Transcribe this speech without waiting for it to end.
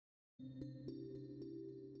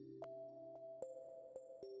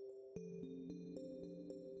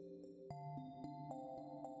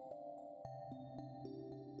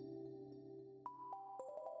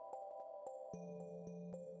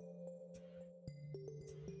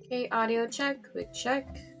Okay, audio check, quick check.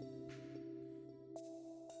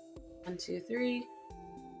 1, 2, 3.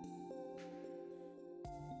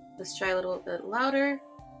 Let's try a little bit louder.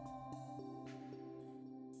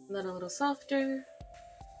 And then a little softer.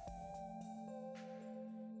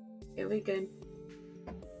 Okay, we good.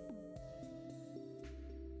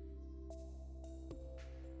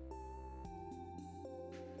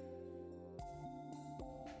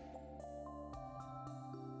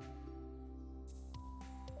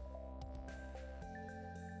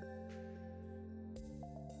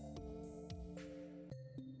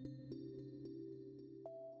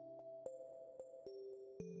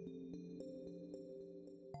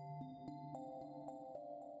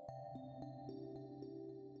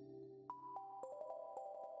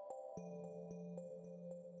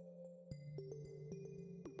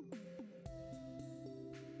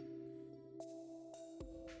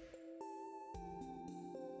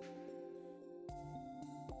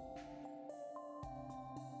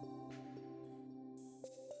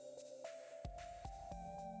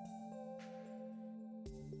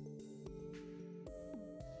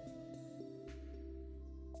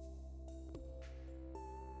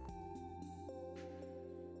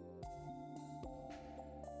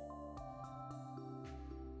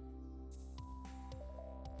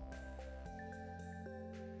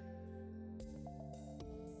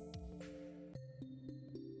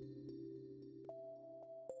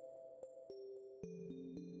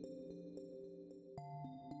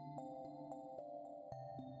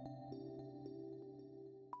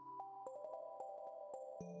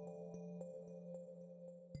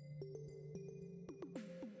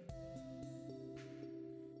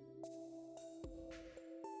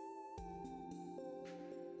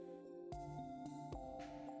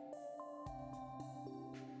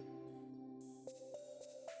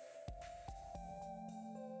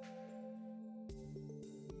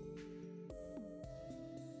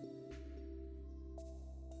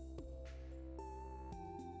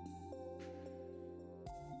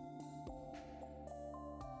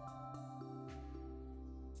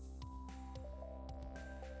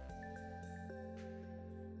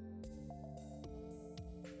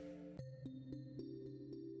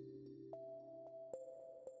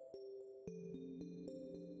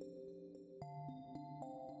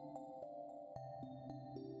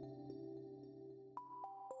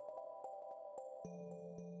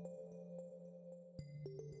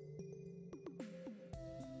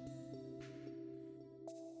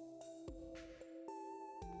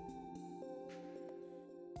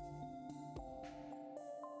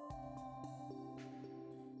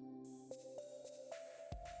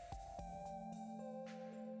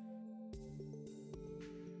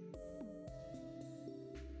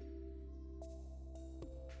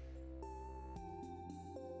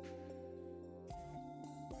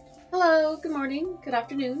 Hello, good morning, good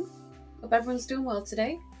afternoon. Hope everyone's doing well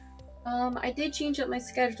today. I did change up my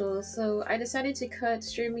schedule, so I decided to cut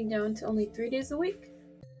streaming down to only 3 days a week.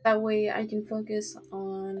 That way I can focus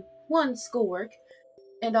on, one, schoolwork,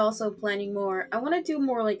 and also planning more. I want to do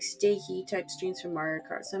more like stakey type streams for Mario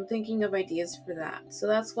Kart, so I'm thinking of ideas for that. So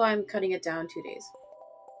that's why I'm cutting it down 2 days.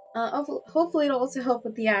 Hopefully it'll also help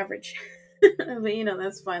with the average. But you know,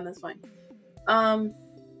 that's fine, that's fine.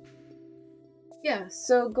 Yeah,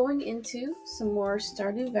 so going into some more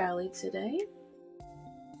Stardew Valley today.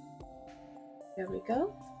 There we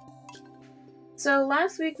go. So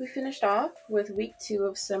last week we finished off with week 2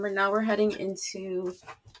 of summer. Now we're heading into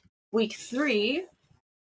week 3.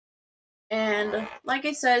 And like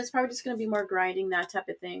I said, it's probably just going to be more grinding, that type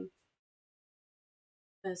of thing.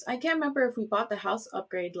 Because I can't remember if we bought the house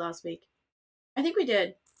upgrade last week. I think we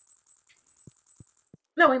did.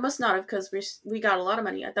 No, we must not have, because we got a lot of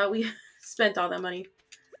money. I thought we spent all that money.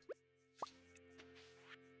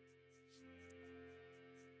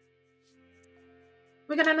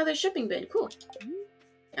 We got another shipping bin. Cool.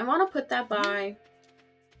 I want to put that by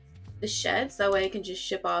the sheds. That way I can just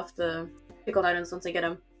ship off the pickled items once I get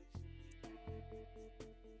them.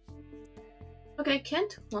 Okay,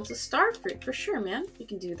 Kent wants a star fruit. For sure, man. We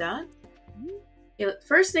can do that. Yeah,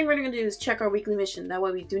 first thing we're going to do is check our weekly mission. That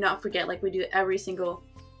way we do not forget like we do every single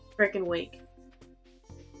frickin' week.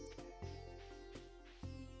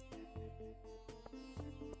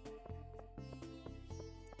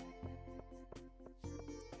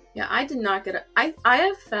 Yeah, I did not get I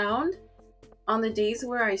have found on the days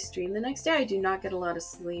where I stream the next day, I do not get a lot of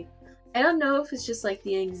sleep. I don't know if it's just like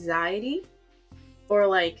the anxiety or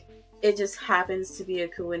like it just happens to be a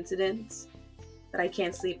coincidence that I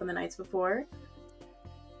can't sleep on the nights before.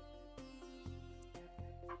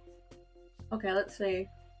 Okay, let's see.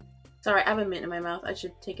 Sorry, I have a mint in my mouth. I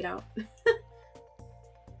should take it out.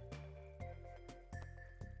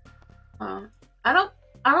 Uh, I don't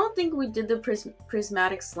I don't think we did the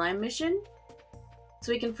prismatic slime mission,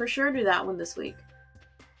 so we can for sure do that one this week.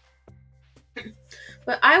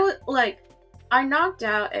 But I knocked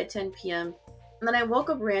out at 10 p.m. and then I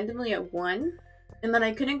woke up randomly at 1, and then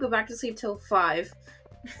I couldn't go back to sleep till 5.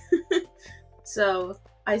 So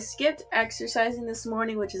I skipped exercising this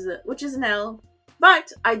morning, which is an L.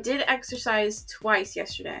 But I did exercise twice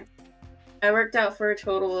yesterday. I worked out for a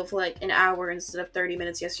total of like an hour instead of 30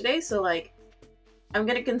 minutes yesterday, so like I'm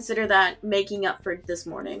gonna consider that making up for this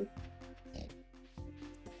morning.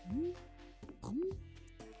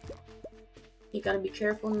 You gotta be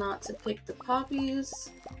careful not to pick the poppies.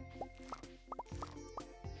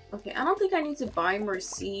 Okay, I don't think I need to buy more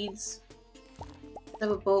seeds. I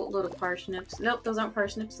have a boatload of parsnips. Nope, those aren't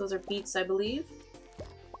parsnips, those are beets, I believe.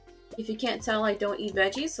 If you can't tell, I don't eat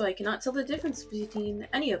veggies, so I cannot tell the difference between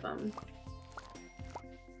any of them.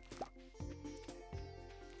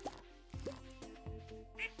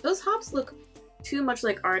 Those hops look too much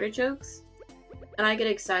like artichokes, and I get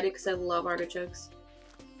excited because I love artichokes.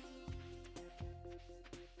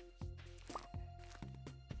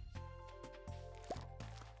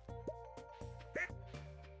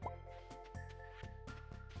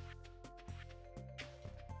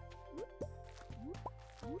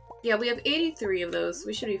 Yeah, we have 83 of those.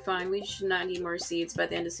 We should be fine. We should not need more seeds by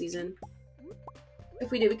the end of season.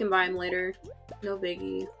 If we do, we can buy them later. No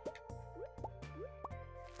biggie.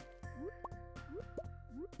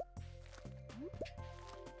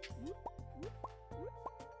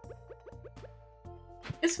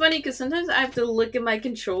 It's funny because sometimes I have to look at my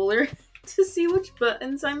controller to see which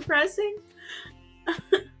buttons I'm pressing.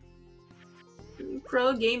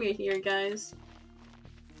 Pro gamer here, guys.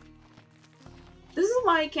 This is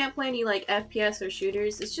why I can't play any like FPS or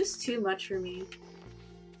shooters. It's just too much for me.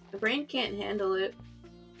 My brain can't handle it.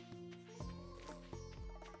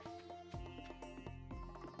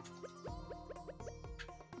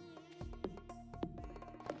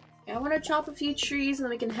 I want to chop a few trees and then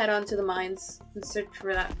we can head on to the mines and search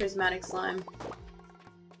for that prismatic slime.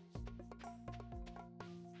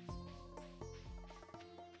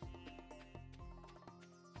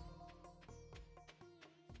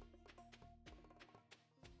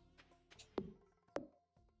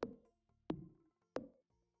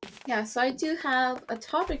 Yeah, so I do have a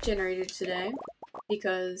topic generated today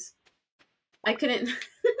because I couldn't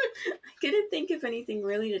I couldn't think of anything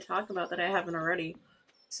really to talk about that I haven't already.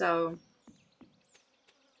 So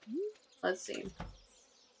let's see.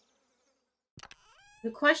 The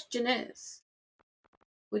question is,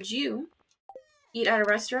 would you eat at a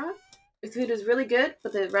restaurant if food was really good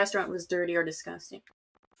but the restaurant was dirty or disgusting?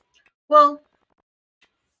 Well,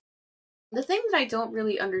 the thing that I don't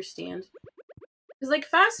really understand is like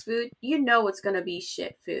fast food, you know it's gonna be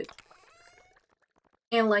shit food.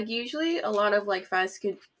 And like usually a lot of like fast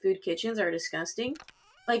food kitchens are disgusting.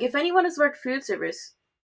 Like if anyone has worked food service,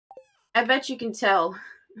 I bet you can tell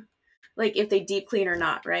like if they deep clean or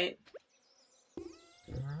not, right?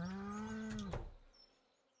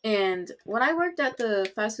 And when I worked at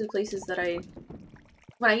the fast food places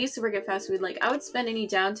when I used to work at fast food, like I would spend any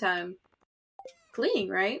downtime cleaning,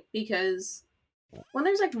 right? Because when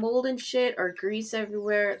there's like mold and shit or grease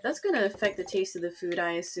everywhere, that's gonna affect the taste of the food,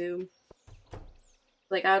 I assume.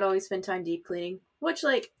 Like I would always spend time deep cleaning, which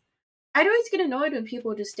like I'd always get annoyed when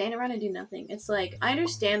people just stand around and do nothing. It's like I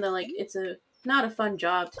understand that like it's not a fun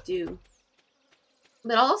job to do,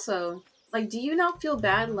 but also like do you not feel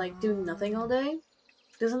bad like doing nothing all day?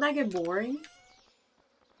 Doesn't that get boring?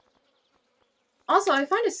 Also, I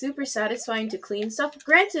find it super satisfying to clean stuff,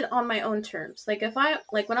 granted on my own terms. Like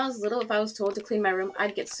when I was little, if I was told to clean my room,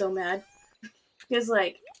 I'd get so mad. Because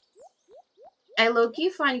like I low-key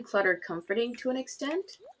find clutter comforting to an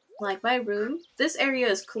extent. Like my room, this area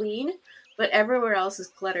is clean, but everywhere else is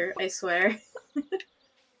clutter, I swear.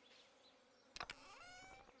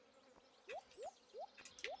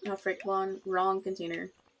 Oh frick, wrong container.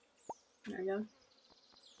 There we go.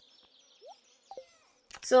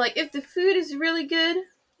 So like if the food is really good,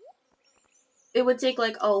 it would take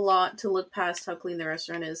like a lot to look past how clean the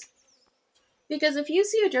restaurant is. Because if you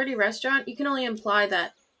see a dirty restaurant, you can only imply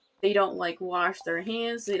that they don't like wash their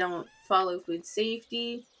hands, they don't follow food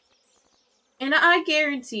safety. And I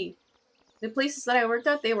guarantee the places that I worked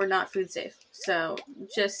at, they were not food safe. So,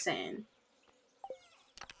 just saying.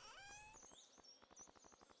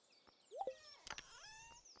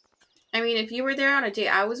 I mean, if you were there on a day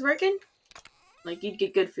I was working, like, you'd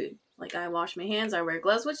get good food. Like, I wash my hands, I wear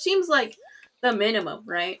gloves, which seems like the minimum,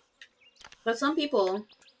 right? But some people,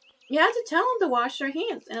 you had to tell them to wash their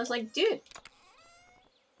hands. And I was like, dude,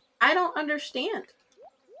 I don't understand.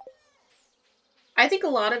 I think a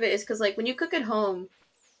lot of it is because, like, when you cook at home,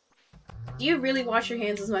 do you really wash your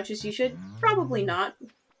hands as much as you should? Probably not.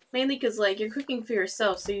 Mainly because, like, you're cooking for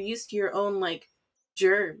yourself, so you're used to your own, like,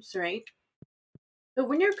 germs, right? But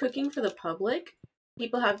when you're cooking for the public,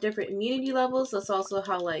 people have different immunity levels. That's also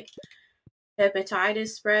how, like, hepatitis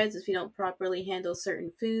spreads if you don't properly handle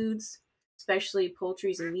certain foods, especially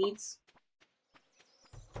poultries and meats.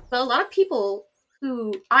 But a lot of people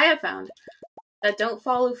who I have found that don't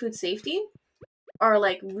follow food safety are,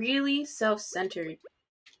 like, really self-centered.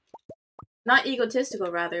 Not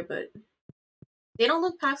egotistical, rather, but they don't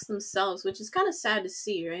look past themselves, which is kind of sad to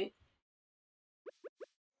see, right?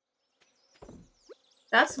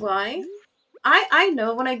 That's why I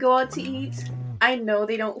know when I go out to eat, I know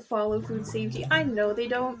they don't follow food safety. I know they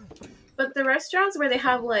don't. But the restaurants where they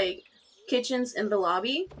have, like, kitchens in the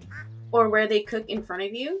lobby, or where they cook in front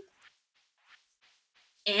of you,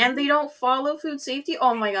 and they don't follow food safety,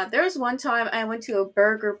 oh my god, there was one time I went to a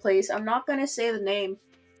burger place, I'm not gonna say the name,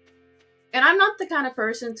 and I'm not the kind of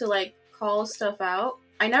person to, like, call stuff out.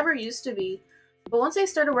 I never used to be. But once I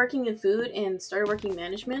started working in food and started working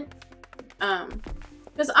management,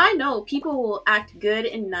 because I know people will act good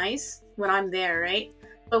and nice when I'm there, right?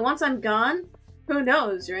 But once I'm gone, who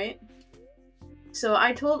knows, right? So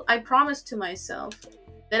I promised to myself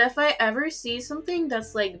that if I ever see something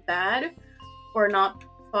that's, like, bad or not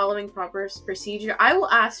following proper procedure, I will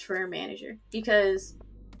ask for a manager, because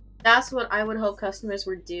that's what I would hope customers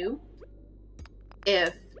would do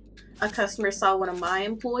if a customer saw one of my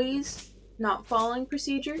employees not following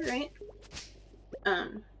procedure, right?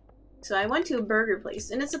 So I went to a burger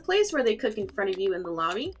place, and it's a place where they cook in front of you in the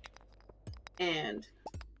lobby, and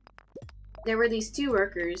there were these two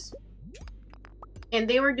workers, and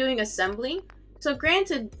they were doing assembly. So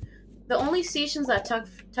granted, the only stations that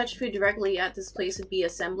touch food directly at this place would be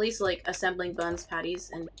assembly, so, like, assembling buns, patties,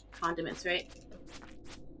 and condiments, right?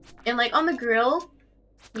 And, like, on the grill,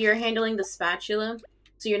 you're handling the spatula,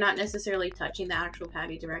 so you're not necessarily touching the actual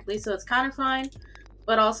patty directly, so it's kind of fine.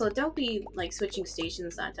 But also, don't be, like, switching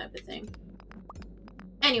stations, that type of thing.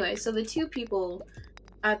 Anyway, so the two people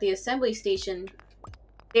at the assembly station,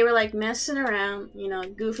 they were, like, messing around, you know,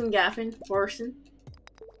 goofing, gaffing, horsing.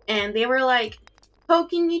 And they were, like,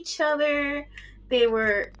 poking each other.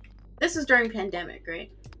 This was during pandemic,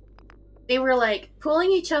 right? They were, like,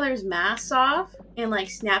 pulling each other's masks off and, like,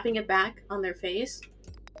 snapping it back on their face.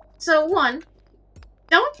 So, one,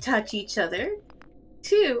 don't touch each other.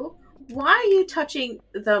 Two, why are you touching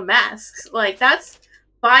the masks? Like, that's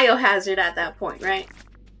biohazard at that point, right?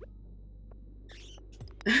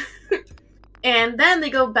 And then they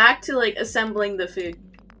go back to, like, assembling the food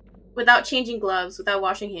without changing gloves, without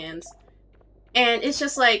washing hands. And it's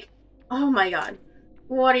just like, oh my god,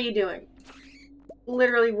 what are you doing?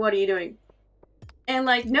 Literally, what are you doing? And,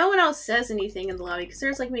 like, no one else says anything in the lobby, because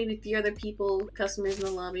there's, like, maybe 3 other people, customers in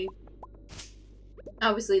the lobby.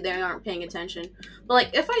 Obviously, they aren't paying attention. But, like,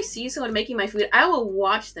 if I see someone making my food, I will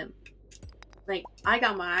watch them. Like, I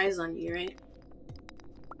got my eyes on you, right?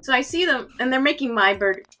 So I see them, and they're making my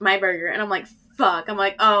burger, and I'm like, fuck. I'm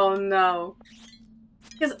like, oh no.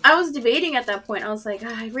 Because I was debating at that point. I was like,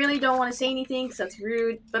 I really don't want to say anything, because that's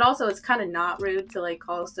rude. But also, it's kind of not rude to, like,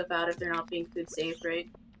 call stuff out if they're not being food safe, right?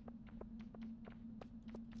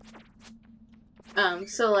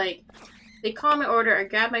 So, like, they call my order, I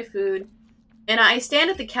grab my food, and I stand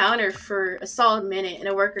at the counter for a solid minute, and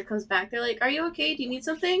a worker comes back. They're like, are you okay? Do you need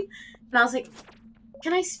something? And I was like,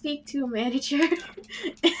 can I speak to a manager?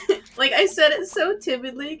 Like, I said it so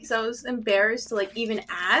timidly, because I was embarrassed to, like, even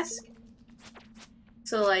ask.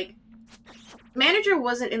 So, like, manager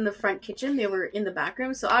wasn't in the front kitchen, they were in the back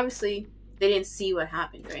room, so obviously they didn't see what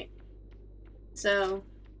happened, right? So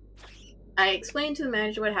I explained to the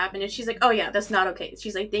manager what happened, and she's like, oh yeah, that's not okay.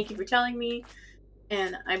 She's like, thank you for telling me.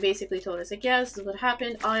 And I basically told her, like, yeah, this is what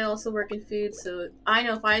happened. I also work in food, so I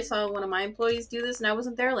know if I saw one of my employees do this and I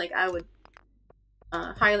wasn't there, like, I would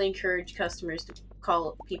highly encourage customers to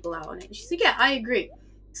call people out on it. And she's like, yeah, I agree.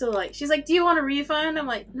 So, like, she's like, do you want a refund? I'm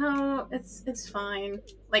like, no, it's fine.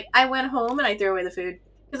 Like, I went home and I threw away the food.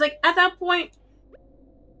 Because, like, at that point,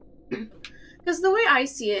 because the way I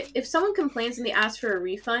see it, if someone complains and they ask for a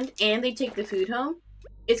refund and they take the food home,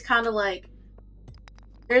 it's kind of like,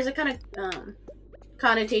 there's a kind of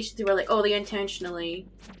connotation to where, like, oh, they intentionally,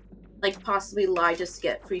 like, possibly lie just to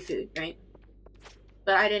get free food, right?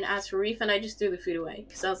 But I didn't ask for a refund, I just threw the food away.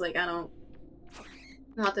 Because I was like, I don't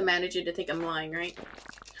want the manager to think I'm lying, right?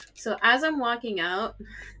 So as I'm walking out,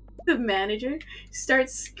 the manager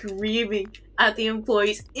starts screaming at the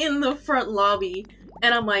employees in the front lobby.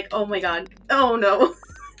 And I'm like, oh my god, oh no.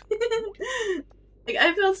 Like,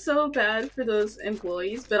 I felt so bad for those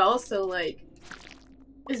employees, but also, like,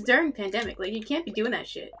 It's during pandemic. Like, you can't be doing that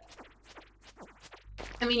shit.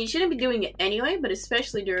 I mean, you shouldn't be doing it anyway, but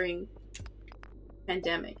especially during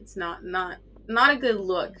pandemic. It's not a good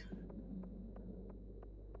look.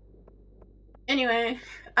 Anyway,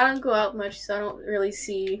 I don't go out much, so I don't really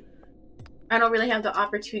have the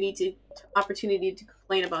opportunity to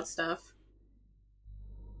complain about stuff.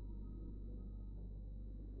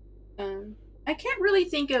 I can't really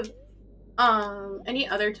think of any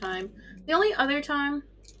other time. The only other time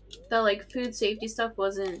that like food safety stuff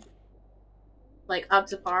wasn't like up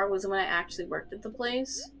to par was when I actually worked at the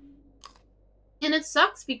place. And it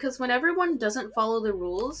sucks because when everyone doesn't follow the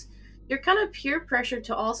rules, you're kind of peer pressured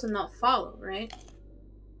to also not follow, right?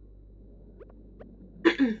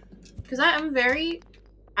 Because I'm very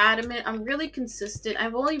adamant, I'm really consistent.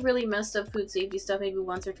 I've only really messed up food safety stuff maybe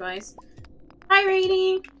once or twice. Hi,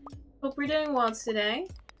 Rainy! Hope we're doing well today.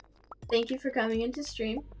 Thank you for coming into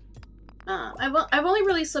stream. I've only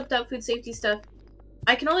really slipped up food safety stuff.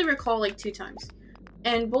 I can only recall like 2 times.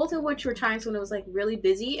 And both of which were times when it was like really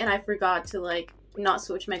busy and I forgot to like not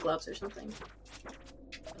switch my gloves or something.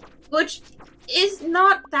 Which is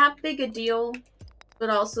not that big a deal, but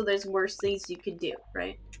also there's worse things you could do,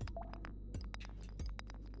 right?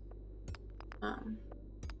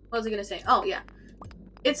 What was I gonna say? Oh, yeah.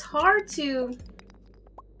 It's hard to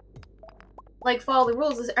like follow the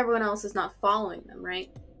rules as everyone else is not following them, right?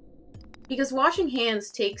 Because washing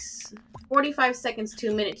hands takes 45 seconds to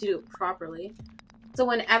a minute to do it properly. So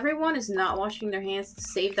when everyone is not washing their hands to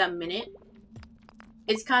save that minute,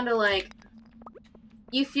 it's kind of like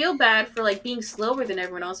you feel bad for like being slower than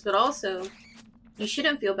everyone else, but also you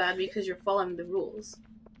shouldn't feel bad because you're following the rules.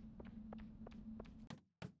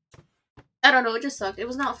 I don't know, it just sucked. It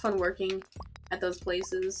was not fun working at those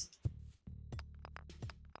places.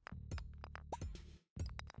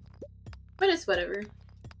 But it's whatever.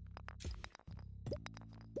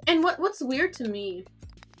 And what's weird to me,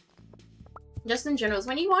 just in general, is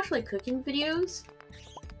when you watch like cooking videos,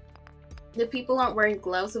 the people aren't wearing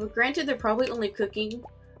gloves. So granted, they're probably only cooking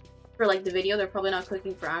for like the video. They're probably not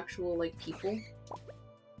cooking for actual like people.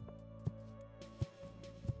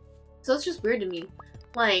 So it's just weird to me.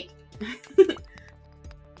 Like,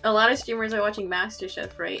 a lot of streamers are watching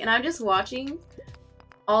MasterChef, right? And I'm just watching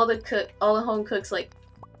all the home cooks like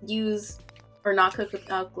use or not cook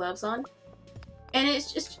without gloves on. And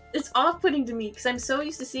it's off-putting to me because I'm so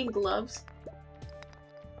used to seeing gloves.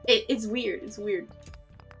 It's weird. It's weird.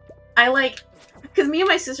 I like, because me and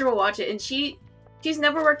my sister will watch it, and she's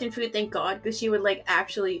never worked in food, thank God, because she would like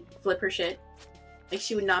actually flip her shit. Like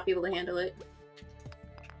she would not be able to handle it.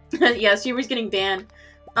 Yeah, streamers getting banned.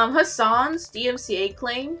 Hassan's DMCA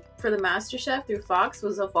claim for the MasterChef through Fox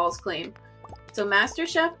was a false claim. So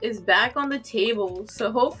MasterChef is back on the table.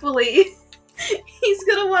 So hopefully he's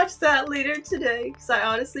gonna watch that later today because I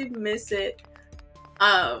honestly miss it.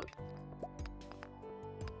 Yeah,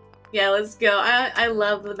 let's go. I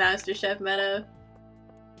love the MasterChef meta.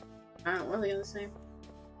 I don't know, what was I gonna say?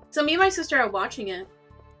 So me and my sister are watching it.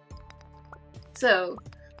 So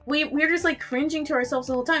we're just like cringing to ourselves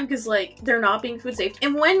the whole time because like they're not being food safe.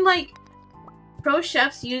 And when like pro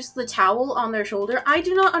chefs use the towel on their shoulder, I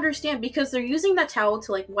do not understand because they're using that towel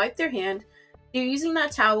to like wipe their hand. They're using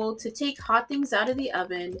that towel to take hot things out of the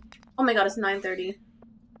oven. Oh my god, it's 9:30.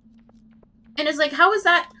 And it's like, how is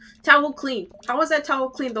that towel clean? How is that towel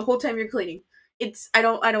clean the whole time you're cleaning? I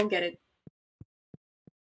don't get it.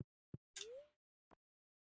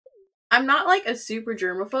 I'm not like a super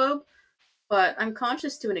germaphobe, but I'm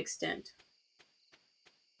conscious to an extent.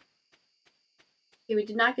 Okay, we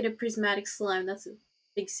did not get a prismatic slime. That's a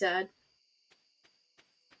big sad.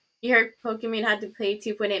 You heard Pokemon had to pay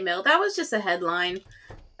 2.8 mil. That was just a headline.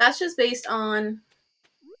 That's just based on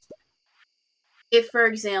if, for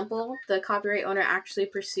example, the copyright owner actually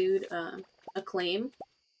pursued a claim.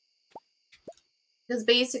 Because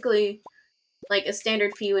basically, like, a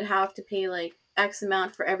standard fee would have to pay, like, X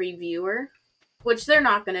amount for every viewer. Which they're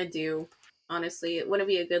not gonna do, honestly. It wouldn't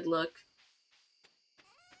be a good look.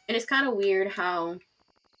 And it's kind of weird how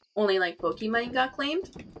only, like, Pokemon got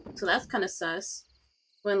claimed. So that's kind of sus.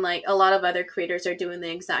 When, like, a lot of other creators are doing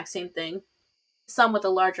the exact same thing. Some with a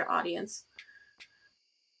larger audience.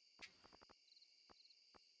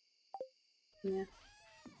 Yeah.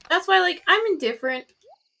 That's why, like, I'm indifferent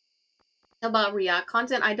about React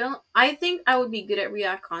content. I think I would be good at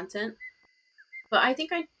React content. But I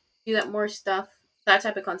think I do that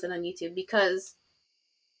type of content on YouTube, because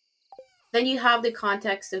then you have the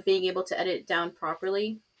context of being able to edit it down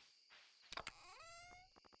properly.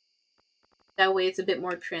 That way it's a bit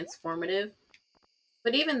more transformative.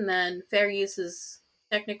 But even then, fair use is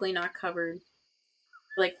technically not covered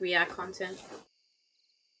like React content.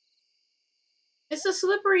 It's a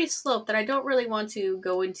slippery slope that I don't really want to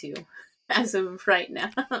go into as of right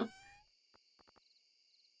now.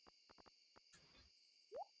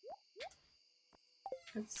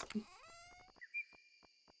 Let's see.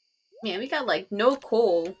 Man, we got like no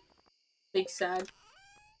coal. Big sad.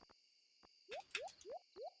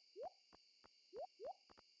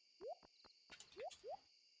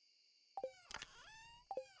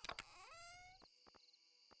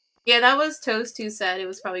 Yeah, that was Toast too sad. It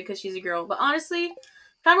was probably because she's a girl. But honestly,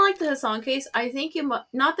 kind of like the Hassan case, I think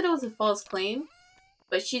not that it was a false claim,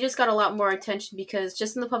 but she just got a lot more attention because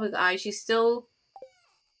just in the public eye, she's still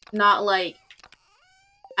not like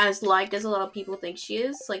as liked as a lot of people think she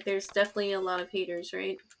is. Like, there's definitely a lot of haters,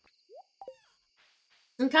 right?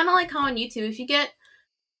 And kind of like how on YouTube, if you get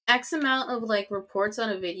X amount of like reports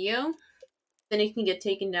on a video, then it can get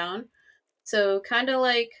taken down. So kind of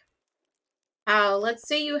like how, let's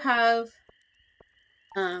say you have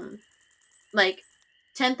um like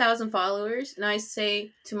 10,000 followers, and I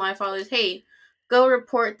say to my followers, hey, go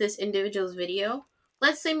report this individual's video.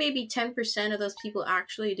 Let's say maybe 10% of those people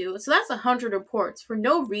actually do it. So that's 100 reports for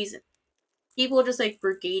no reason. People just like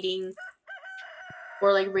brigading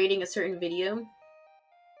or like rating a certain video.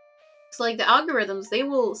 So like the algorithms, they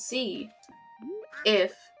will see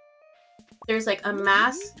if there's like a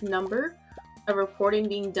mass number of reporting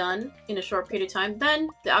being done in a short period of time, then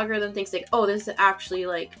the algorithm thinks like, oh, this is actually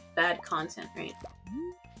like bad content, right?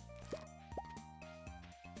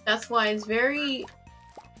 That's why it's very...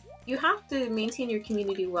 You have to maintain your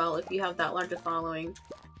community well if you have that large a following.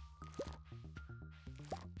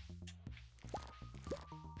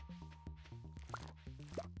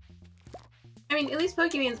 I mean, at least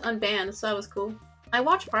Pokemon's unbanned, so that was cool. I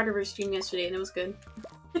watched part of her stream yesterday and it was good.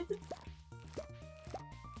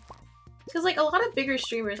 Because, like, a lot of bigger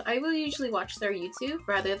streamers, I will usually watch their YouTube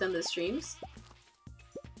rather than the streams.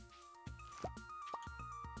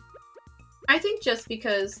 I think just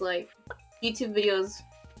because, like, YouTube videos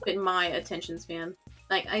fit my attention span.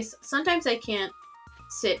 Like, sometimes I can't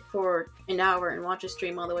sit for an hour and watch a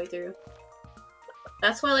stream all the way through.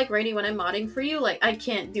 That's why, like, Rainy, when I'm modding for you, like, I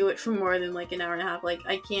can't do it for more than, like, an hour and a half. Like,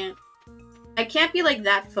 I can't be, like,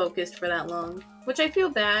 that focused for that long. Which I feel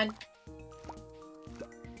bad.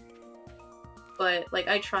 But, like,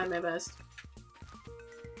 I try my best.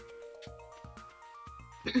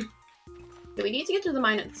 Okay, we need to get to the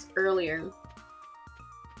mine earlier.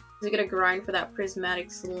 Because we gotta grind for that prismatic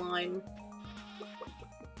slime.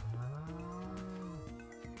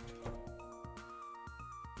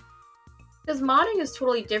 Because modding is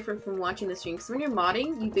totally different from watching the stream. Because when you're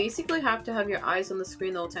modding, you basically have to have your eyes on the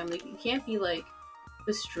screen the whole time. Like, you can't be, like,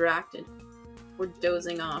 distracted. Or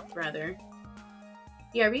dozing off, rather.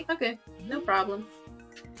 ERB? Okay, no problem.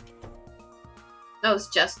 That was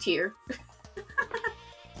just here.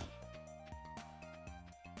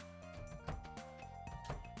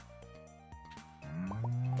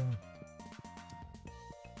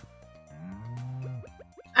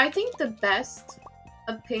 I think the best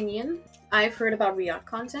opinion I've heard about React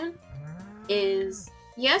content is,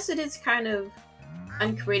 yes, it is kind of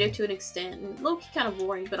uncreative to an extent, and low-key kind of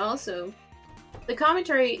boring, but also the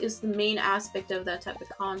commentary is the main aspect of that type of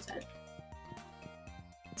content.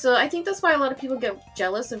 So I think that's why a lot of people get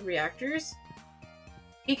jealous of reactors,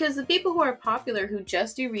 because the people who are popular who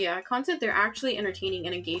just do React content, they're actually entertaining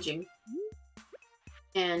and engaging,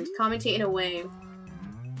 and commentate in a way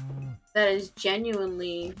that is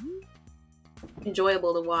genuinely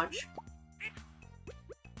enjoyable to watch.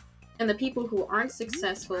 And the people who aren't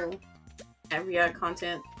successful at React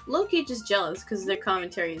content, low-key just jealous because their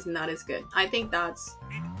commentary is not as good. I think that's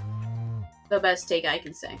the best take I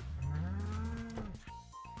can say.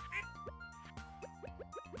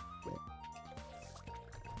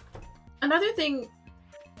 Another thing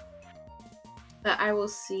that I will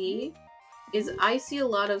see is I see a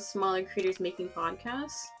lot of smaller creators making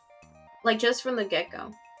podcasts, like just from the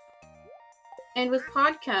get-go. And with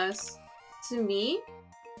podcasts, to me,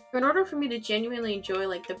 in order for me to genuinely enjoy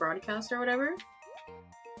like the broadcast or whatever,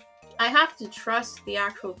 I have to trust the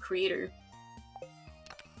actual creator.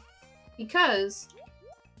 Because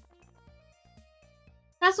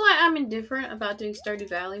that's why I'm indifferent about doing Stardew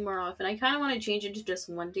Valley more often. I kind of want to change it to just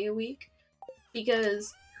one day a week.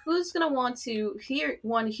 Because who's going to want to hear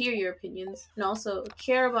your opinions and also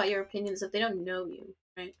care about your opinions if they don't know you,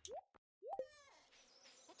 right?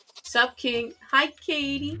 Sup, King? Hi,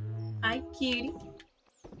 Katie. Hi, cutie.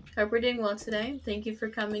 Hope we're doing well today. Thank you for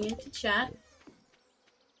coming into chat.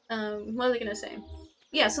 What was I gonna say?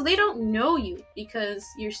 Yeah, so they don't know you because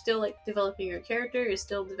you're still like developing your character, you're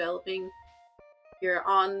still developing your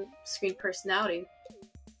on-screen personality.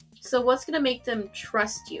 So what's gonna make them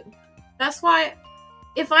trust you? That's why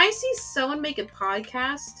if I see someone make a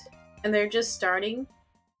podcast and they're just starting,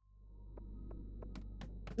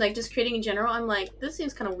 like just creating in general, I'm like, this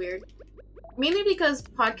seems kind of weird. Mainly because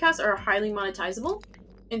podcasts are highly monetizable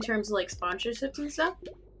in terms of like sponsorships and stuff.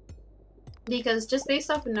 Because just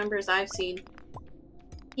based off the numbers I've seen,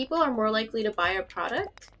 people are more likely to buy a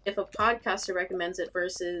product if a podcaster recommends it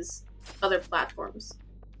versus other platforms.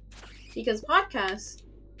 Because podcasts,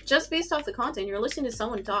 just based off the content, you're listening to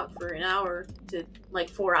someone talk for an hour to like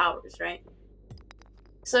 4 hours, right?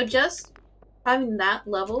 So just having that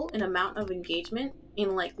level and amount of engagement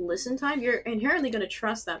in like listen time, you're inherently going to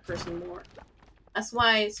trust that person more. That's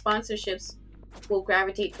why sponsorships will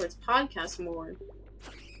gravitate towards podcasts more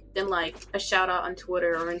than like a shout out on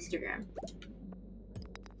Twitter or Instagram.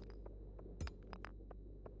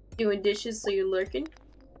 Doing dishes so you're lurking?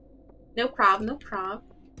 No problem, no problem.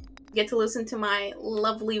 Get to listen to my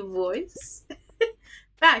lovely voice.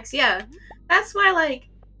 Facts, yeah. That's why, like,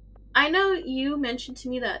 I know you mentioned to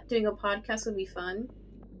me that doing a podcast would be fun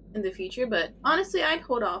in the future, but honestly, I'd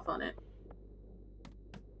hold off on it.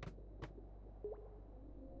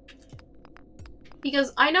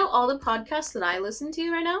 Because I know all the podcasts that I listen to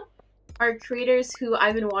right now are creators who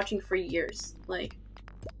I've been watching for years. Like,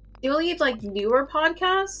 the only, like, newer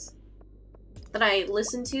podcasts that I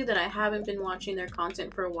listen to that I haven't been watching their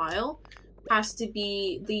content for a while has to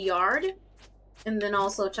be The Yard and then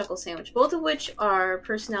also Chuckle Sandwich, both of which are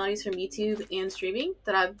personalities from YouTube and streaming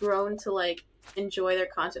that I've grown to like enjoy their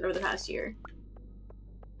content over the past year.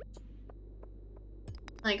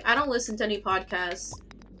 Like, I don't listen to any podcasts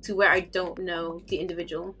to where I don't know the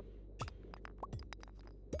individual.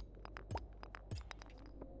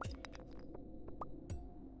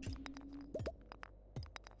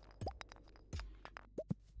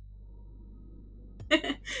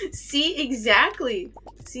 See, exactly.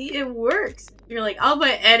 See, it works. You're like, I'll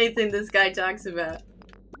buy anything this guy talks about.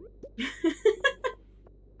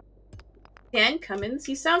 Dan Cummins?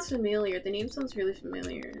 He sounds familiar. The name sounds really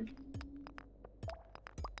familiar.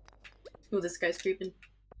 Ooh, this guy's creeping.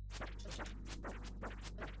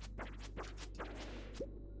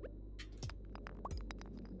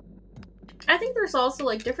 I think there's also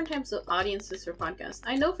like different types of audiences for podcasts.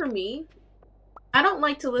 I know for me, I don't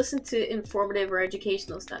like to listen to informative or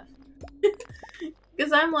educational stuff.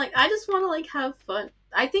 Because I'm like, I just want to like have fun.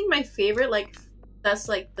 I think my favorite, like, that's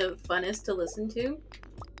like the funnest to listen to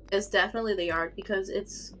is definitely The Yard, because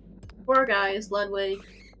it's 4 guys, Ludwig.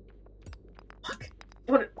 Fuck.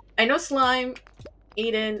 What? I know Slime,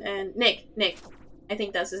 Aiden, and Nick. I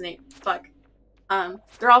think that's his name. Fuck.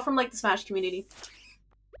 They're all from like the Smash community.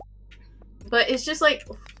 But it's just like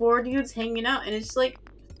 4 dudes hanging out, and it's like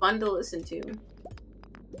fun to listen to.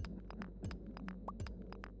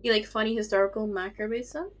 You like funny historical macro-based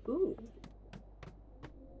stuff? Ooh.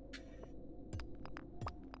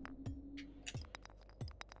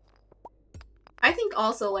 I think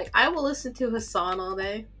also, like, I will listen to Hassan all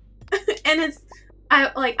day. And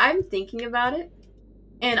I'm thinking about it.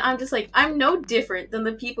 And I'm just like, I'm no different than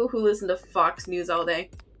the people who listen to Fox News all day.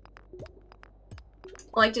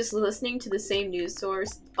 Like, just listening to the same news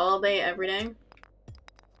source all day, every day.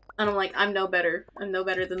 And I'm like, I'm no better. I'm no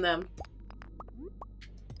better than them.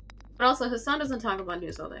 But also, Hassan doesn't talk about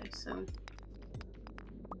news all day, so...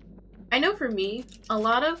 I know for me, a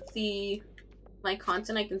lot of the like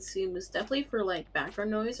content I consume is definitely for like background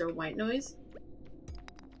noise or white noise.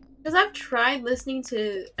 Because I've tried listening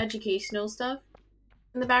to educational stuff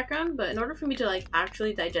in the background, but in order for me to like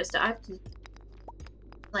actually digest it, I have to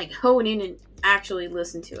like hone in and actually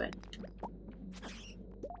listen to it.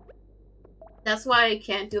 That's why I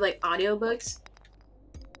can't do like audiobooks.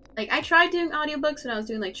 Like, I tried doing audiobooks when I was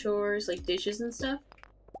doing like chores, like dishes and stuff.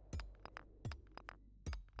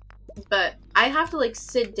 But I have to like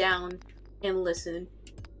sit down and listen.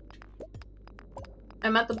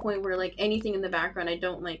 I'm at the point where like anything in the background I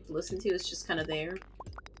don't like listen to, it's just kind of there.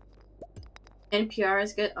 NPR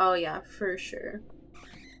is good? Oh yeah, for sure.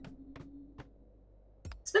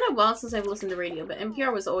 It's been a while since I've listened to radio, but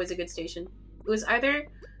NPR was always a good station. It was either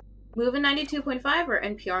Movin' 92.5 or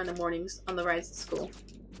NPR in the mornings on the rides to school.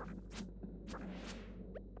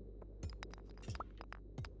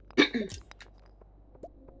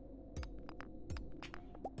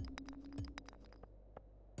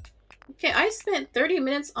 Okay, I spent 30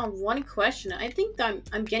 minutes on one question. I think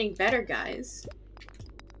I'm getting better, guys.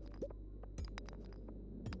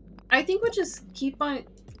 I think we'll just keep on...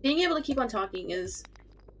 Being able to keep on talking is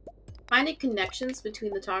finding connections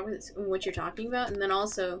between the topics and what you're talking about, and then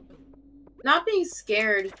also not being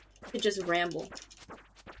scared to just ramble.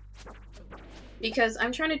 Because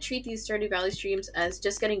I'm trying to treat these Stardew Valley streams as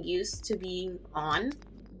just getting used to being on,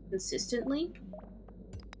 consistently.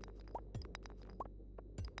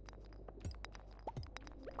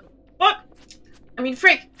 Fuck! I mean,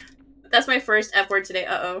 frick! That's my first F word today.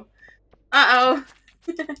 Uh-oh. Uh-oh.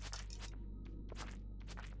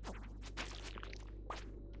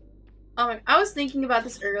 Oh my, I was thinking about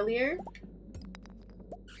this earlier.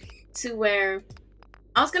 To where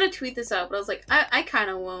I was gonna tweet this out, but I was like, I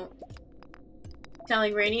kinda won't.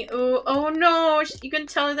 Telling Rainy, oh no! You can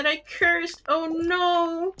tell her that I cursed! Oh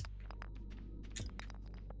no!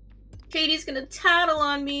 Katie's gonna tattle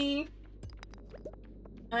on me!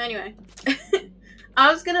 Anyway. I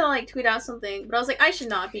was gonna, like, tweet out something, but I was like, I should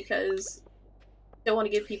not because I don't want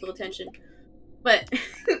to give people attention. But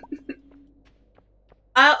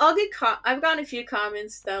I'll get I've gotten a few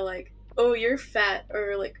comments that like, oh, you're fat,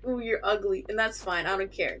 or like, oh, you're ugly, and that's fine. I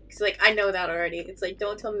don't care, cause like I know that already. It's like,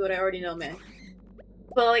 don't tell me what I already know, man.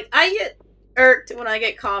 But like, I get irked when I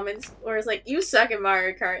get comments where it's like, you suck at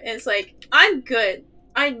Mario Kart, and it's like, I'm good.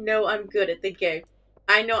 I know I'm good at the game.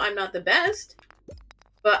 I know I'm not the best,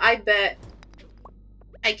 but I bet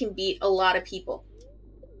I can beat a lot of people.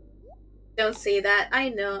 Don't say that. I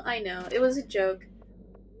know. It was a joke.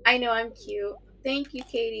 I know I'm cute. Thank you,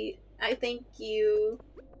 Katie. I thank you.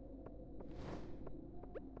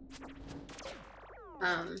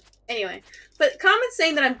 Anyway. But comments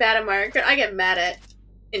saying that I'm bad at Mario Kart, I get mad at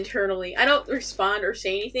internally. I don't respond or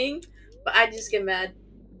say anything, but I just get mad.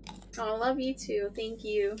 Oh, love you too. Thank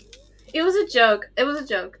you. It was a joke. It was a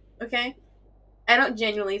joke, okay? I don't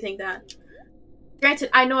genuinely think that. Granted,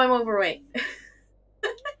 I know I'm overweight.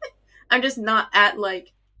 I'm just not at,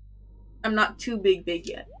 like... I'm not too big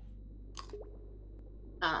yet.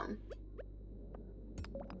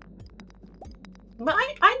 But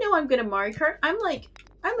I know I'm good at Mario Kart.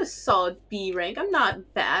 I'm a solid B rank. I'm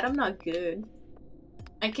not bad. I'm not good.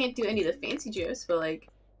 I can't do any of the fancy drifts, but like...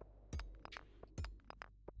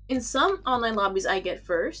 In some online lobbies I get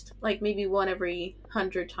first. Like maybe one every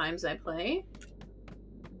 100 times I play.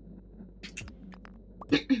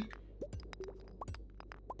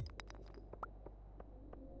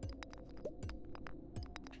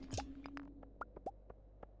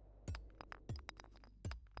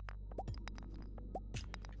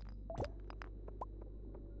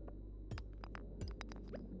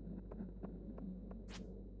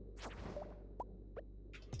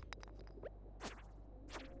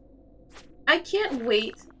 I can't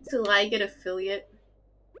wait till I get affiliate.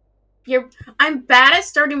 I'm bad at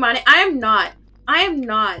Stardew mining. I am not. I am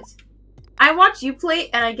not. I watch you play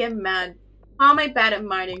and I get mad. How am I bad at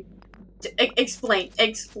mining? Explain.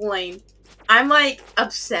 Explain. I'm like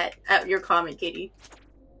upset at your comment, Katie.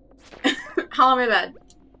 How am I bad?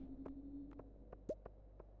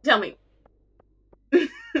 Tell me.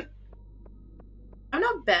 I'm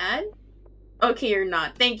not bad. Okay, you're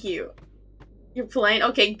not. Thank you. You're playing?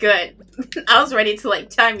 Okay, good. I was ready to, like,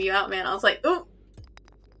 time you out, man. I was like, ooh.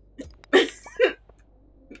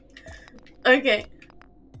 Okay.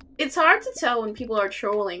 It's hard to tell when people are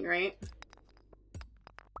trolling, right?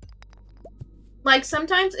 Like,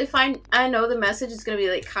 sometimes if I know the message is gonna be,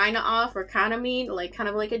 like, kinda off or kinda mean, like, kind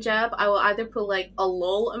of like a jab, I will either put, like, a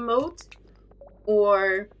lol emote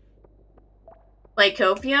or, like,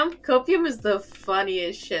 copium. Copium is the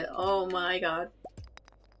funniest shit. Oh my god.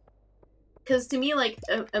 Because to me, like,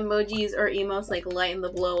 emojis or emotes, like, lighten the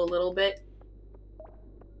blow a little bit.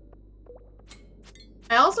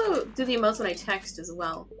 I also do the emotes when I text as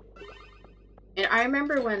well. And I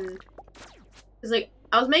remember when... Because, like,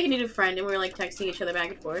 I was making a new friend and we were, like, texting each other back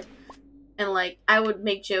and forth. And, like, I would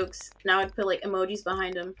make jokes and I would put, like, emojis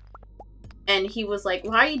behind him. And he was like,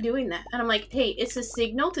 why are you doing that? And I'm like, hey, it's a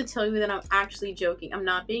signal to tell you that I'm actually joking. I'm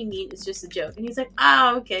not being mean, it's just a joke. And he's like,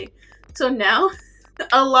 ah, okay. So now...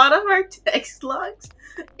 a lot of our text logs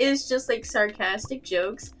is just like sarcastic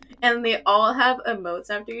jokes and they all have emotes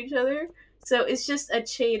after each other, so it's just a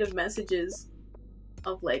chain of messages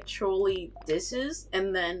of like trolly disses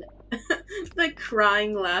and then the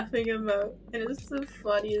crying laughing emote, and it's the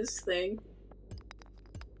funniest thing.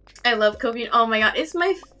 I love Kobe. Oh my god, it's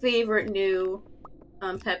my favorite new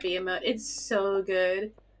Peppy emote. It's so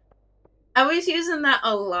good. I was using that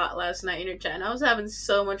a lot last night in your chat, and I was having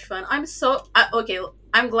so much fun. Okay,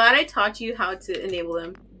 I'm glad I taught you how to enable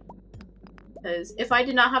them. Because if I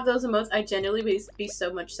did not have those emotes, I'd genuinely be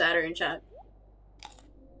so much sadder in chat.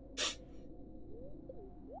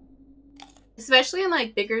 Especially in,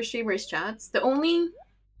 like, bigger streamers' chats.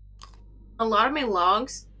 A lot of my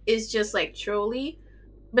logs is just, like, trolly.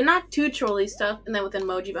 But not too trolly stuff, and then with an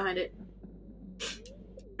emoji behind it.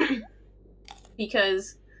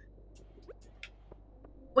 Because...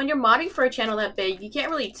 when you're modding for a channel that big, you can't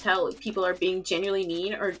really tell if people are being genuinely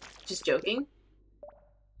mean or just joking.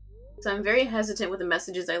 So I'm very hesitant with the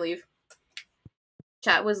messages I leave.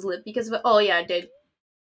 Chat was lit because of it. Oh yeah, I did.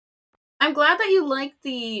 I'm glad that you liked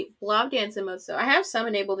the blob dance emotes though. I have some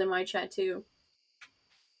enabled in my chat too.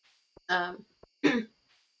 But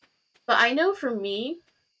I know for me,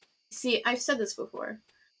 see, I've said this before,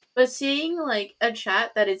 but seeing like a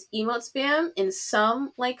chat that is emote spam in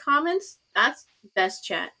some like comments, that's best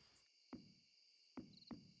chat.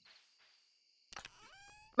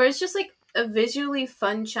 But it's just like a visually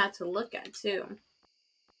fun chat to look at too.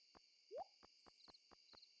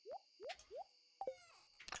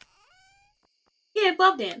 Yeah,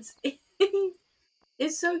 blob dance.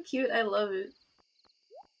 It's so cute. I love it.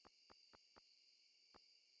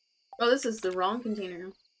 Oh, this is the wrong container.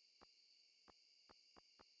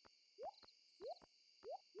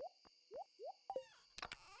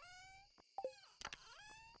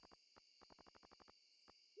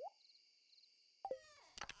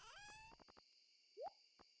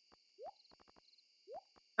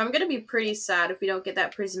 I'm gonna be pretty sad if we don't get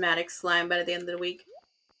that prismatic slime by the end of the week.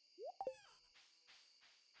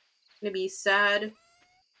 I'm gonna be sad.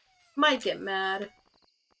 Might get mad.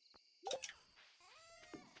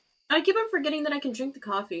 I keep on forgetting that I can drink the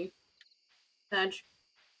coffee. Badge.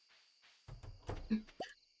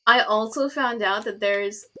 I also found out that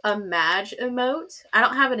there's a Madge emote. I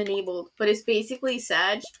don't have it enabled, but it's basically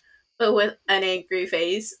Sag, but with an angry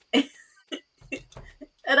face.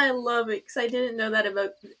 And I love it, because I didn't know that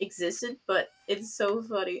emote existed, but it's so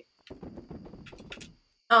funny.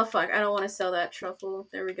 Oh fuck, I don't want to sell that truffle.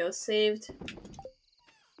 There we go, saved.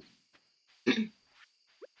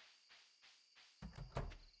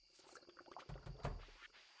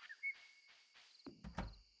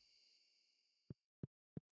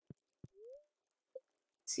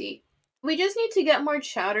 See, we just need to get more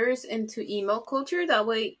chatters into emote culture. That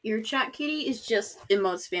way, your chat kitty is just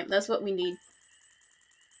emote spam. That's what we need.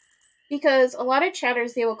 Because a lot of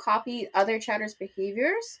chatters, they will copy other chatters'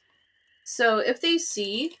 behaviors. So if they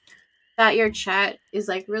see that your chat is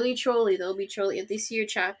like really trolly, they'll be trolly. If they see your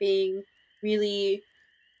chat being really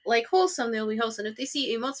like wholesome, they'll be wholesome. If they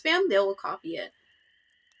see emote spam, they will copy it.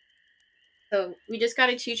 So we just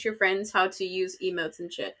gotta teach your friends how to use emotes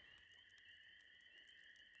and shit.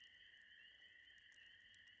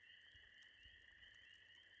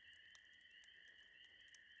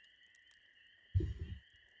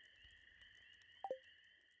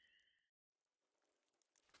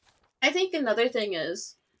 I think another thing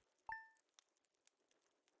is,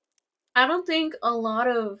 I don't think a lot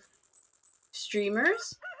of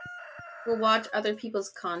streamers will watch other people's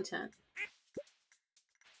content.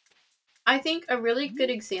 I think a really good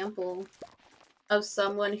example of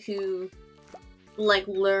someone who like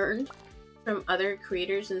learned from other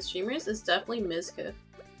creators and streamers is definitely Mizka.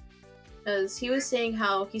 Because he was saying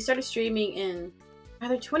how he started streaming in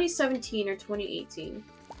either 2017 or 2018.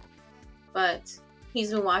 But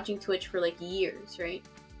he's been watching Twitch for like years, right?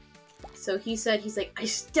 So he said, he's like, I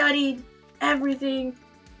studied everything.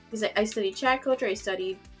 He's like, I studied chat culture, I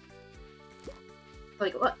studied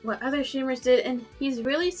like what other streamers did, and he's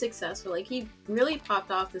really successful. Like, he really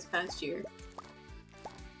popped off this past year.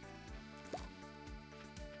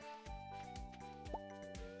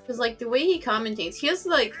 Because like the way he commentates, he has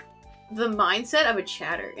like the mindset of a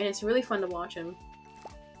chatter, and it's really fun to watch him.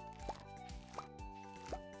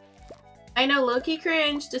 I know, low-key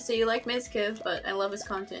cringe to say you like Mizkiv, but I love his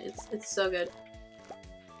content. It's so good.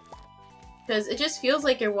 Because it just feels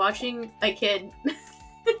like you're watching a kid.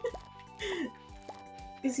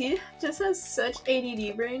 Because he just has such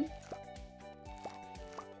ADD brain.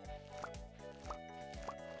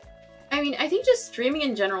 I mean, I think just streaming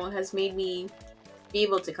in general has made me be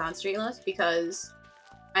able to concentrate less, because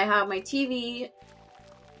I have my TV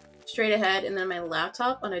straight ahead and then my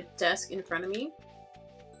laptop on a desk in front of me.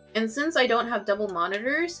 And since I don't have double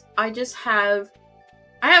monitors, I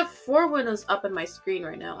have 4 windows up on my screen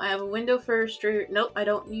right now. I have a window for nope, I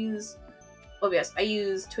don't use OBS. I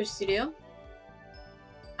use Twitch Studio.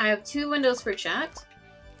 I have 2 windows for chat.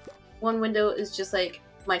 One window is just like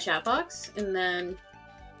my chat box, and then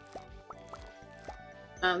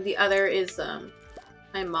the other is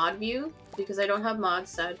my mod view, because I don't have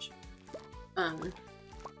mods such.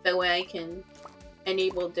 That way I can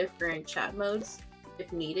enable different chat modes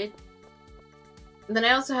if needed. And then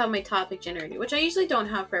I also have my topic generator, which I usually don't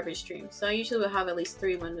have for every stream, so I usually will have at least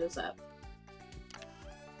 3 windows up.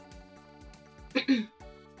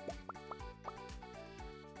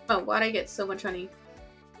 Oh, why'd I get so much honey?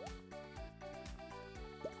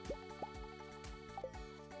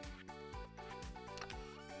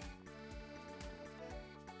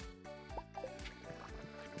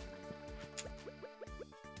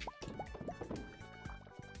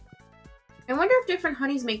 I wonder if different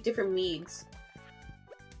honeys make different meads.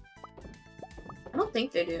 I don't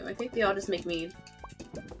think they do. I think they all just make mead.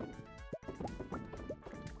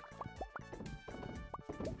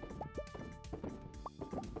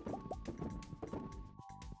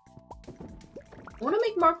 I want to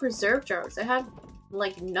make more preserve jars. I have,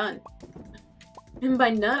 like, none. And by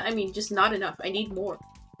none, I mean just not enough. I need more.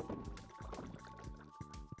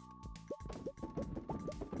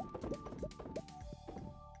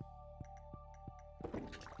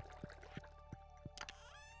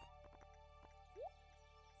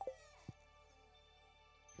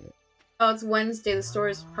 Oh, it's Wednesday. The store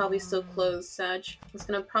is probably still closed, Sag. I was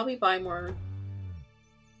gonna probably buy more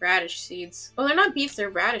radish seeds. Oh, they're not beets,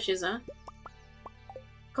 they're radishes, huh?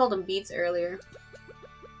 Called them beets earlier.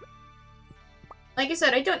 Like I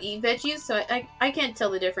said, I don't eat veggies, so I can't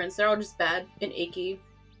tell the difference. They're all just bad and icky.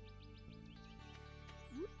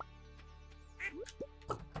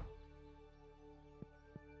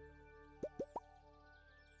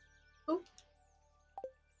 Oh.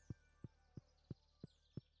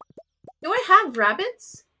 Do I have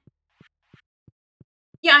rabbits?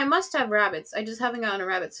 Yeah, I must have rabbits. I just haven't gotten a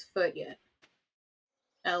rabbit's foot yet.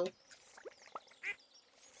 L.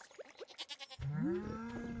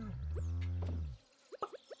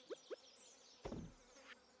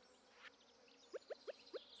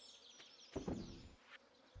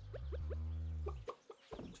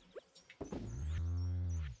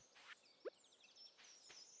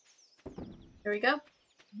 There we go.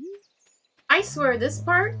 I swear this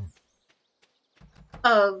part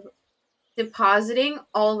of depositing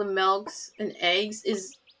all the milks and eggs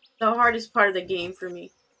is the hardest part of the game for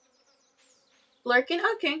me. Lurking?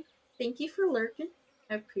 Okay. Thank you for lurking.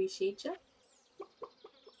 I appreciate you.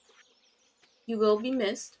 You will be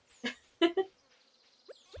missed.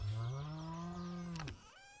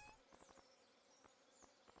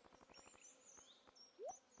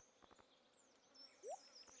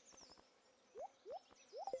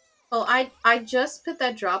 Well, I just put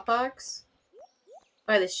that drop box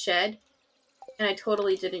by the shed, and I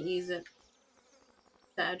totally didn't use it.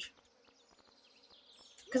 Sag.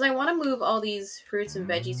 Because I want to move all these fruits and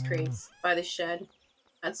veggies crates by the shed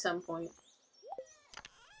at some point.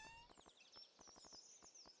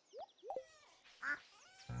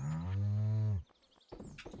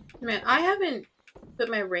 Man, I haven't put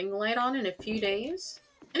my ring light on in a few days.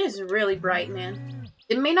 It is really bright, man.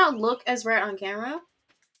 It may not look as bright on camera,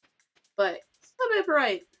 but it's a bit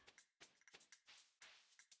bright.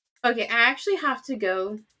 Okay, I actually have to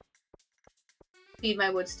go feed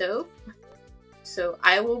my wood stove. So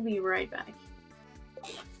I will be right back.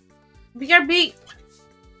 BRB!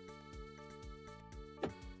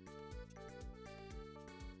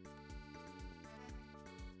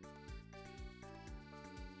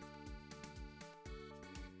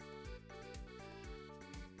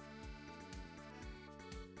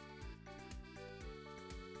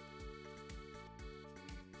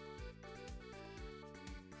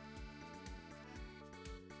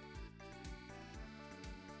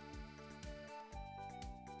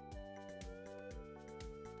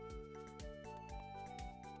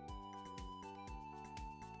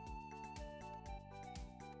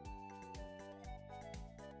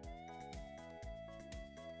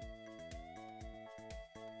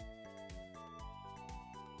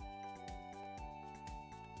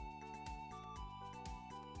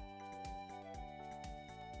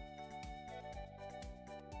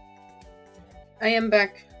 I am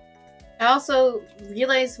back. I also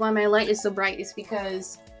realized why my light is so bright is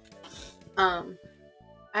because I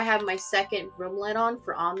have my second room light on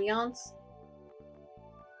for ambiance.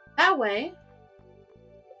 That way,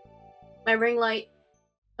 my ring light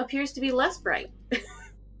appears to be less bright.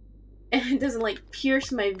 And it doesn't, like,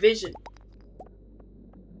 pierce my vision.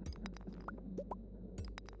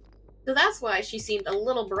 So that's why she seemed a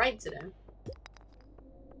little bright today.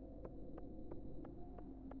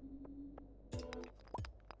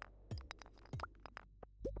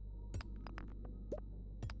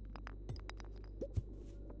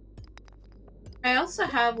 I also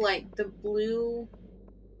have, like, the blue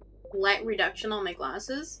light reduction on my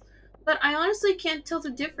glasses, but I honestly can't tell the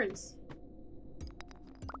difference.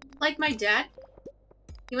 Like my dad,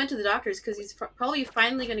 he went to the doctor's because he's probably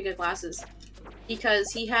finally gonna get glasses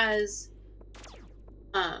because he has,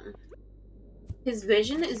 his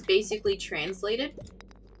vision is basically translated.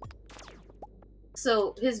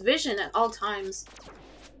 So his vision at all times,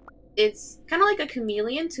 it's kind of like a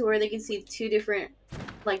chameleon to where they can see two different,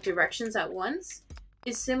 like, directions at once.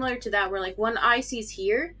 Is similar to that, where, like, one eye sees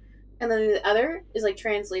here, and then the other is, like,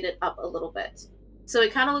 translated up a little bit. So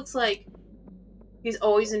it kind of looks like he's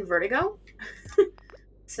always in vertigo.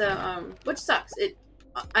 So, which sucks.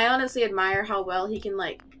 I honestly admire how well he can,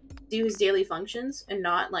 like, do his daily functions and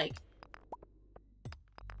not, like,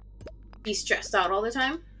 be stressed out all the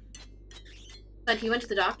time. But he went to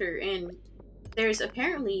the doctor, and there's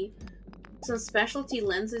apparently some specialty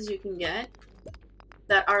lenses you can get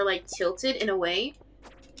that are, like, tilted in a way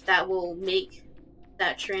that will make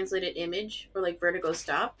that translated image or, like, vertigo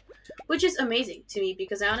stop. Which is amazing to me,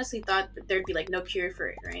 because I honestly thought that there'd be, like, no cure for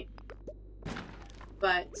it, right?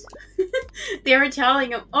 But they were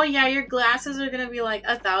telling him, oh yeah, your glasses are gonna be like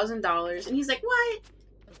 $1,000. And he's like, what?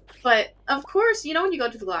 But of course, you know, when you go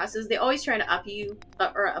to the glasses, they always try to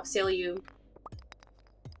upsell you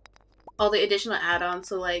all the additional add-ons.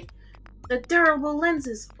 So like the durable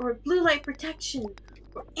lenses, or blue light protection,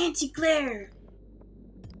 or anti-glare.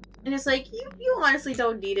 And it's like, you honestly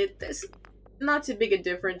don't need it. There's not too big a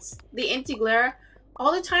difference. The anti-glare,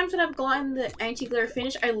 all the times that I've gotten the anti-glare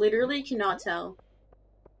finish, I literally cannot tell.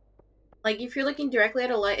 Like, if you're looking directly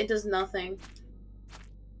at a light, it does nothing.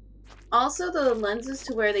 Also, the lenses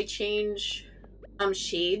to where they change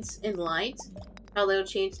shades in light, how they'll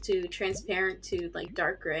change to transparent to, like,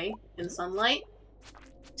 dark gray in sunlight.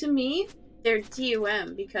 To me, they're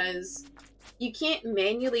DOM, because you can't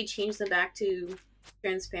manually change them back to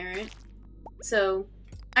transparent. So,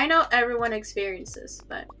 I know everyone experiences,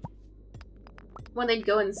 but when they'd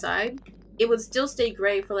go inside, it would still stay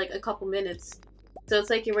gray for, like, a couple minutes. So it's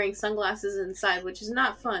like you're wearing sunglasses inside, which is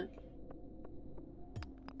not fun.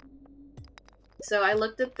 So I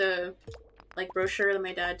looked at the, like, brochure that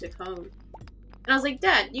my dad took home. And I was like,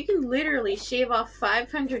 Dad, you can literally shave off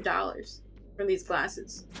 $500 from these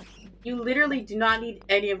glasses. You literally do not need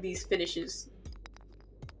any of these finishes.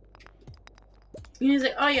 And he's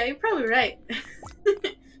like, oh yeah, you're probably right.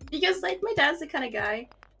 Because, like, my dad's the kind of guy.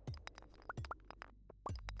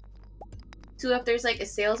 So if there's, like, a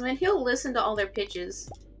salesman, he'll listen to all their pitches.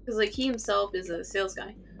 Because, like, he himself is a sales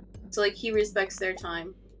guy. So, like, he respects their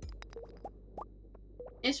time.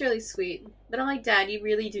 It's really sweet. But I'm like, Dad, you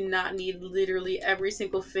really do not need literally every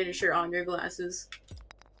single finisher on your glasses.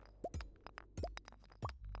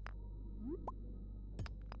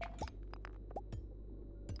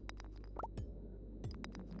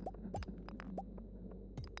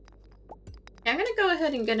 I'm gonna go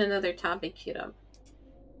ahead and get another topic queued up.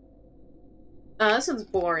 This one's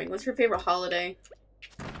boring. What's your favorite holiday?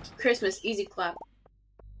 Christmas, easy clap.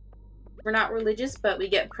 We're not religious, but we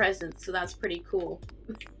get presents, so that's pretty cool.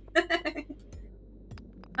 We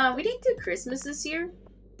didn't do Christmas this year.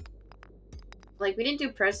 Like, we didn't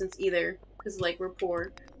do presents either, because, like, we're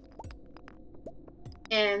poor.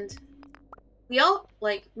 And we all,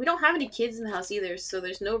 like, we don't have any kids in the house either, so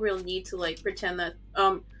there's no real need to, like, pretend that,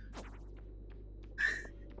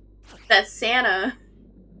 that Santa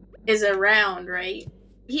is around, right?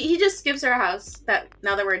 He just skips our house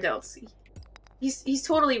now that we're adults. He's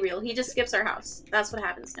totally real. He just skips our house. That's what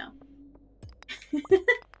happens now.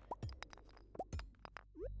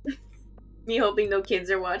 Me hoping no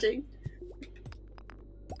kids are watching.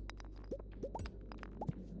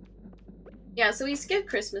 Yeah, so we skipped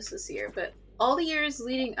Christmas this year, but all the years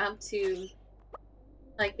leading up to,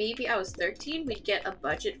 like, maybe I was 13, we'd get a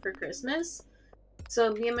budget for Christmas.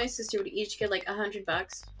 So me and my sister would each get, like,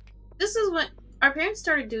 $100. This is when our parents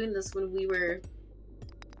started doing this when we were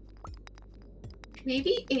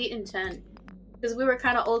maybe 8 and 10. Because we were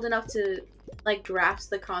kind of old enough to, like, grasp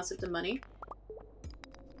the concept of money.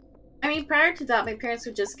 I mean, prior to that, my parents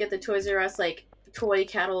would just get the Toys R Us, like, toy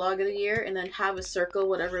catalog of the year and then have a circle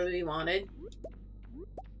whatever we wanted.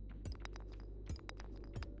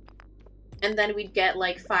 And then we'd get,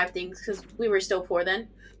 like, 5 things because we were still poor then.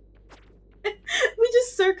 We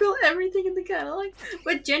just circle everything in the catalog.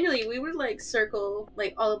 But generally, we would, like, circle,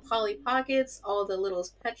 like, all the Polly Pockets, all the little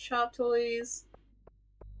pet shop toys.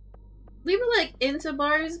 We were, like, into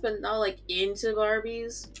Barbies, but not, like, into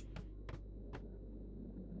Barbies.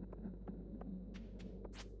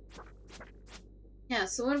 Yeah,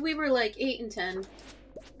 so when we were, like, 8 and 10,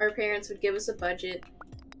 our parents would give us a budget.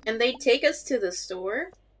 And they'd take us to the store.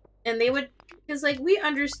 And they would... Because, like, we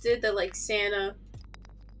understood that, like, Santa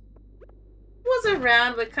was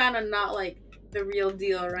around, but kind of not, like, the real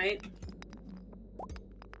deal, right?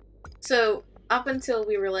 So, up until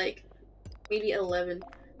we were, like, maybe 11,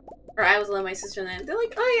 or I was 11, my sister and I, they're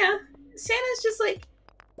like, oh yeah, Santa's just, like,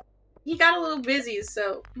 he got a little busy,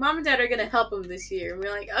 so Mom and Dad are gonna help him this year. And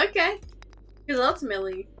we're like, okay. Because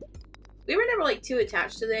ultimately, we were never, like, too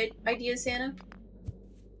attached to the idea of Santa.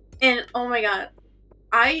 And, oh my god,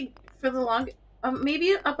 for the long,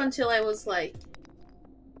 maybe up until I was, like,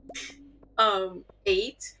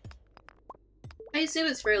 8. I assume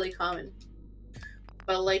it's fairly common.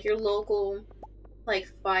 But, like, your local like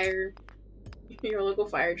fire, your local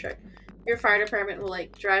fire truck. Your fire department will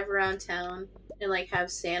like drive around town and like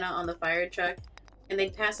have Santa on the fire truck, and they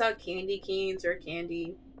pass out candy canes or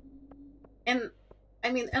candy. And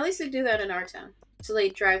I mean, at least they do that in our town. So they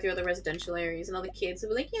drive through all the residential areas, and all the kids will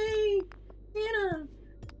be like, "Yay, Santa!"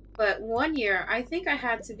 But one year, I think I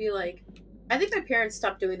had to be like, I think my parents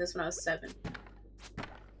stopped doing this when I was 7.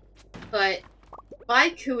 But by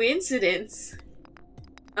coincidence,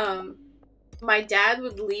 um, my dad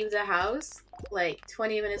would leave the house like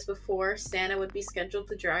 20 minutes before Santa would be scheduled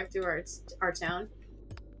to drive through our town,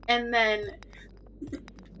 and then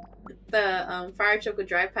the fire truck would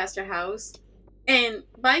drive past our house, and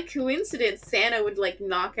by coincidence, Santa would like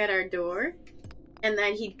knock at our door, and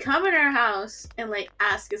then he'd come in our house and like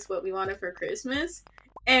ask us what we wanted for Christmas.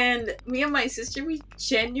 And me and my sister, we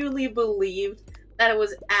genuinely believed that it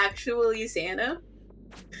was actually Santa.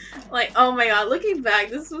 Like, oh my god, looking back,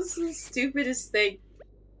 this was the stupidest thing.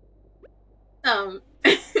 Um,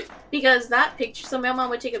 because that picture, so my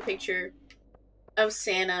mom would take a picture of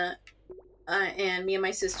Santa and me and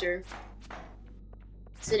my sister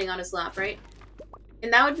sitting on his lap, right?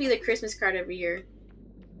 And that would be the Christmas card every year.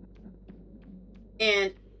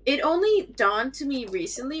 And it only dawned to me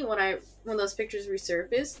recently when those pictures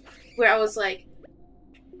resurfaced, where I was like,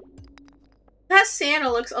 that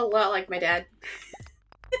Santa looks a lot like my dad.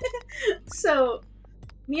 So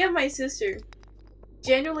me and my sister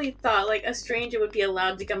genuinely thought like a stranger would be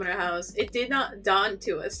allowed to come in our house. It did not dawn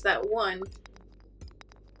to us that one,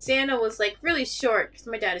 Santa was like really short, because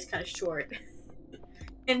my dad is kind of short.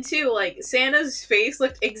 And two, like Santa's face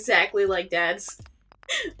looked exactly like Dad's.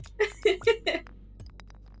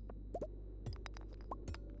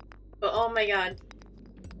 But oh my god.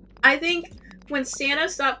 I think when Santa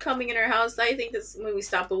stopped coming in our house, I think that's when we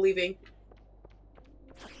stopped believing.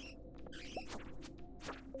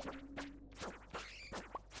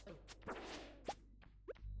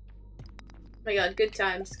 Oh my god, good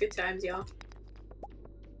times, y'all.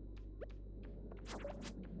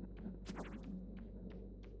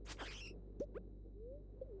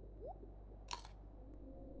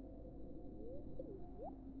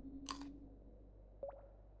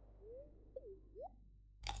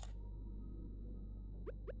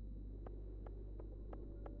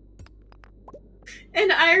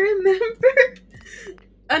 And I remember,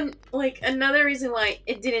 like, another reason why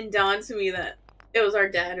it didn't dawn to me that it was our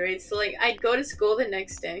dad, right? So, like, I'd go to school the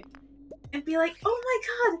next day and be like, oh my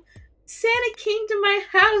god, Santa came to my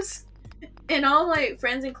house! And all my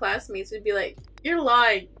friends and classmates would be like, you're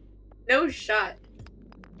lying. No shot.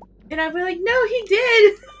 And I'd be like, no, he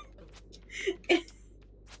did!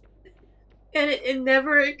 And it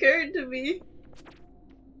never occurred to me.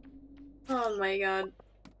 Oh my god.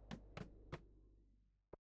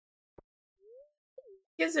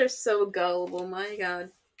 Kids are so gullible, my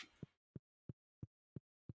god.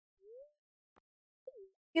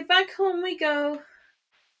 Get back home we go.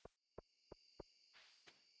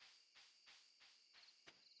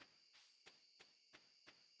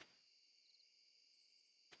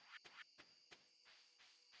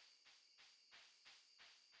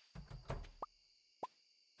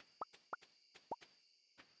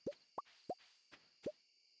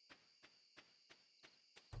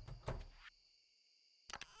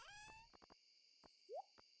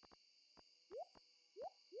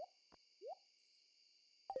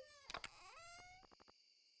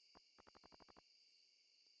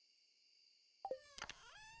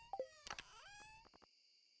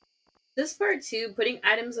 This part too, putting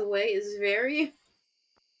items away, is very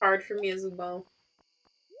hard for me as well.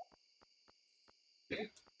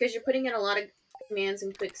 Because you're putting in a lot of commands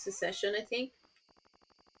in quick succession, I think.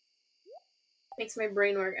 Makes my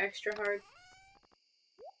brain work extra hard.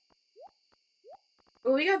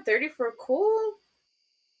 Oh, we got 34 coal?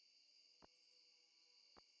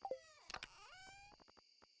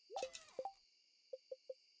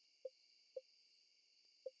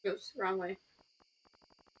 Oops, wrong way.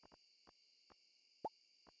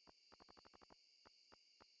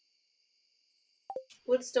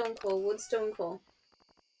 Woodstone coal, woodstone coal.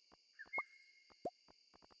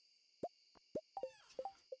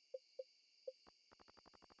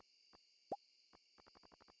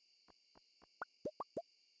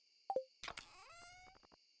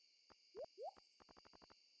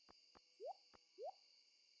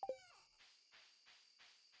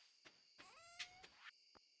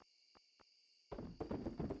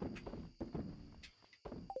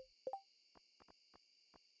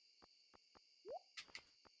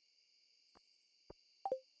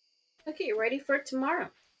 Okay, ready for tomorrow.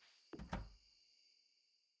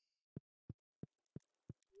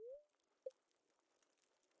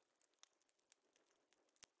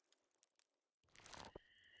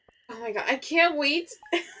 my god, I can't wait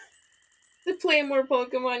to play more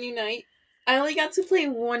Pokemon Unite. I only got to play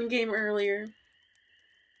one game earlier.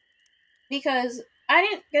 Because I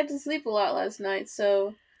didn't get to sleep a lot last night,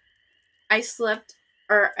 so I slept,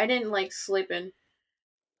 or I didn't like sleeping.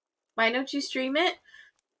 Why don't you stream it?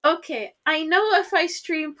 Okay, I know if I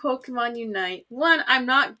stream Pokemon Unite, one, I'm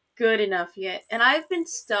not good enough yet, and I've been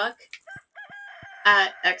stuck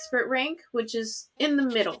at expert rank, which is in the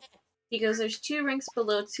middle, because there's 2 ranks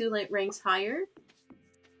below, 2 ranks higher.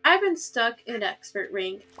 I've been stuck in expert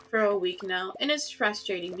rank for a week now, and it's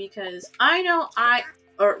frustrating because I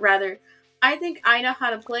think I know how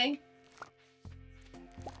to play.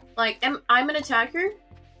 Like, I'm an attacker,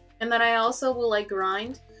 and then I also will, like,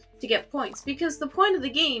 grind to get points, because the point of the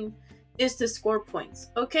game is to score points,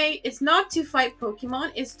 okay? It's not to fight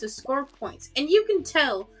Pokemon, it's to score points. And you can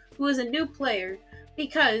tell who is a new player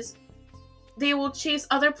because they will chase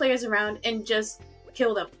other players around and just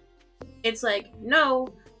kill them. It's like, no,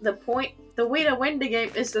 the way to win the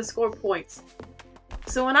game is to score points.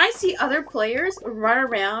 So when I see other players run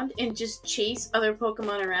around and just chase other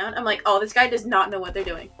Pokemon around, I'm like, oh, this guy does not know what they're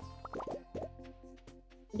doing.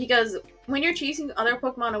 Because when you're chasing other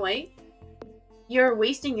Pokemon away, you're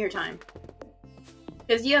wasting your time.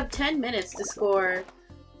 Because you have 10 minutes to score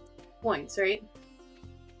points, right?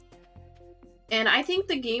 And I think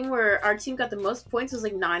the game where our team got the most points was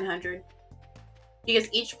like 900. Because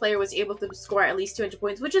each player was able to score at least 200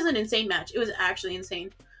 points, which is an insane match. It was actually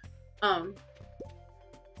insane.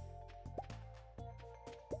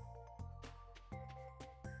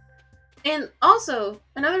 And also,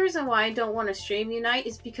 another reason why I don't want to stream Unite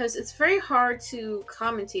is because it's very hard to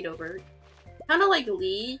commentate over. Kind of like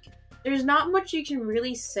League, there's not much you can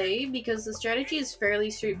really say because the strategy is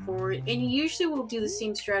fairly straightforward, and you usually will do the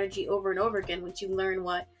same strategy over and over again once you learn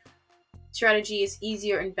what strategy is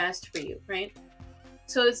easier and best for you, right?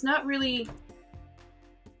 So it's not really...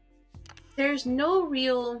 There's no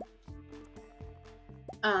real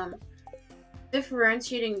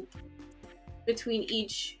differentiating between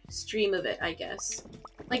each stream of it, I guess.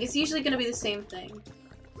 Like, it's usually gonna be the same thing.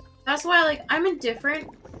 That's why, like, I'm indifferent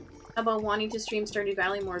about wanting to stream Stardew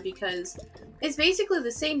Valley more, because it's basically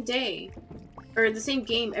the same day, or the same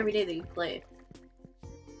game every day that you play.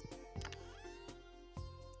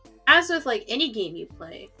 As with, like, any game you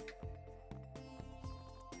play.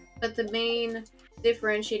 But the main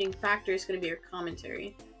differentiating factor is gonna be your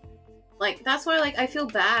commentary. Like, that's why, like, I feel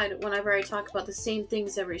bad whenever I talk about the same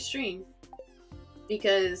things every stream.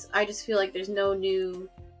 Because I just feel like there's no new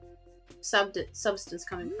substance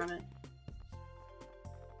coming from it.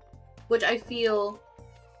 Which I feel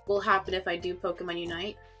will happen if I do Pokemon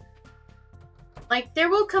Unite. Like, there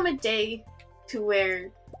will come a day to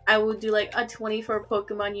where I will do, like, a 24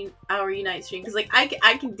 Pokemon hour Unite stream. Because, like,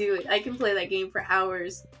 I can do it. I can play that game for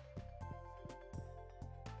hours.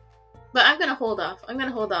 But I'm gonna hold off. I'm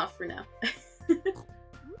gonna hold off for now.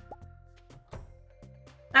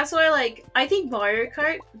 That's why, like, I think Mario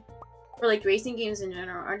Kart, or, like, racing games in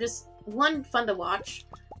general, are just, one, fun to watch.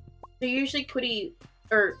 They're usually pretty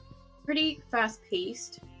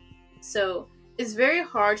fast-paced. So, it's very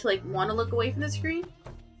hard to, like, want to look away from the screen.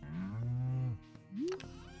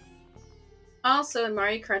 Also, in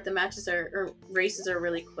Mario Kart, the matches races are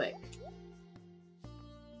really quick.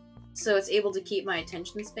 So, it's able to keep my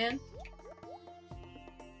attention span.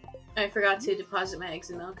 I forgot to deposit my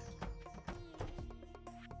eggs and milk.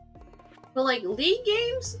 But, like, League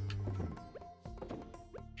games?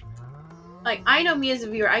 Like, I know me as a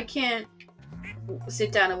viewer, I can't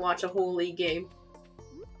sit down and watch a whole League game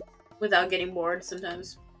without getting bored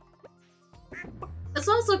sometimes. It's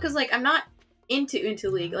also because, like, I'm not into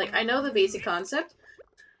League. Like, I know the basic concept,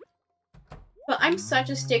 but I'm such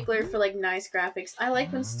a stickler for, like, nice graphics. I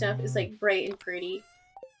like when stuff is, like, bright and pretty.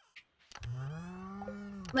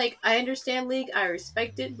 Like, I understand League, I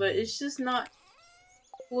respect it, but it's just not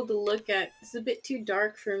cool to look at. It's a bit too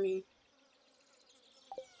dark for me.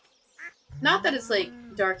 Not that it's, like,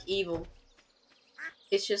 dark evil.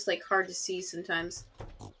 It's just, like, hard to see sometimes.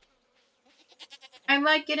 I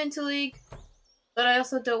might get into League, but I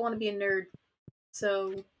also don't want to be a nerd.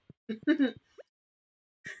 So...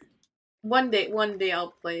 one day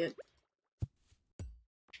I'll play it.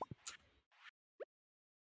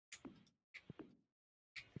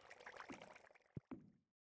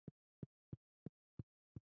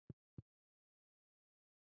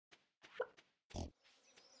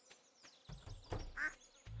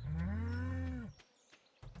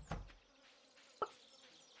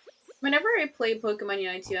 Whenever I play Pokemon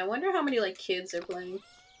Unite 2, I wonder how many, like, kids are playing.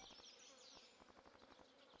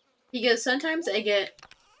 Because sometimes I get,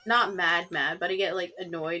 not mad, but I get, like,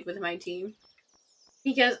 annoyed with my team.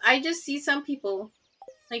 Because I just see some people,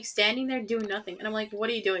 like, standing there doing nothing. And I'm like, what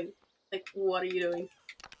are you doing? Like, what are you doing?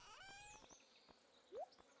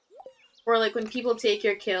 Or, like, when people take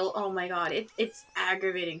your kill, oh my god, it's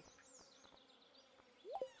aggravating.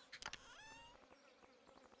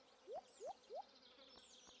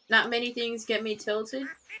 Not many things get me tilted,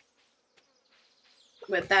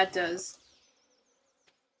 but that does.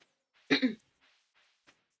 Okay,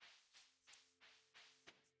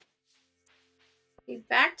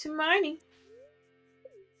 back to mining.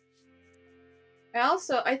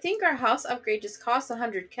 I think our house upgrade just cost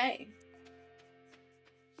 100k.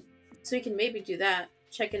 So we can maybe do that.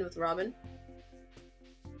 Check in with Robin.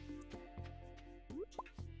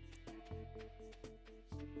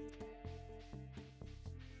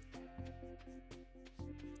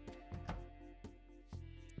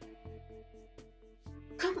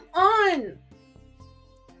 Come on!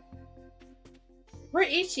 Where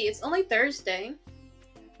is she? It's only Thursday.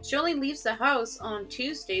 She only leaves the house on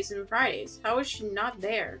Tuesdays and Fridays. How is she not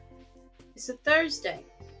there? It's a Thursday.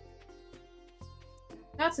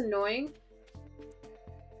 That's annoying.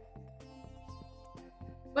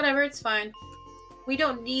 Whatever, it's fine. We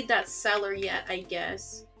don't need that cellar yet, I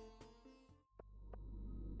guess.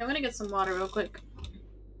 I'm gonna get some water real quick.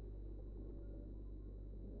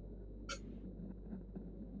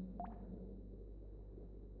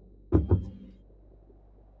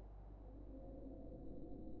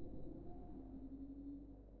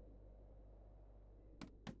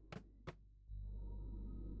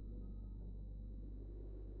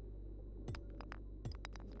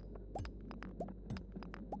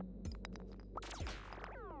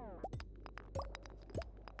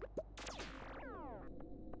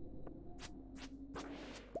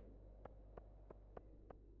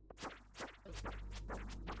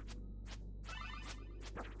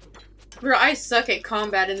 Bro, I suck at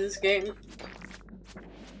combat in this game.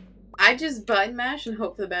 I just button mash and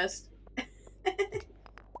hope for the best.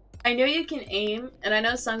 I know you can aim, and I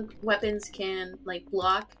know some weapons can, like,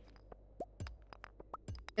 block.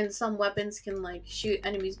 And some weapons can, like, shoot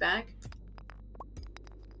enemies back.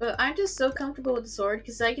 But I'm just so comfortable with the sword,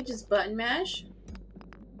 because I can just button mash.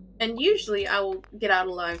 And usually I will get out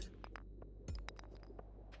alive.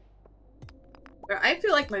 Or I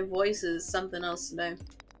feel like my voice is something else today.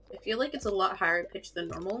 I feel like it's a lot higher pitched than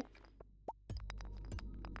normal.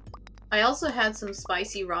 I also had some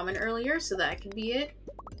spicy ramen earlier, so that could be it.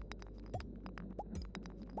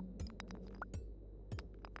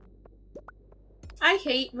 I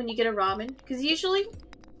hate when you get a ramen, because usually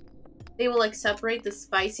they will like separate the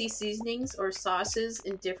spicy seasonings or sauces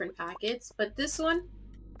in different packets, but this one,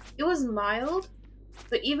 it was mild,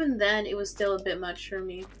 but even then it was still a bit much for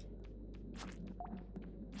me.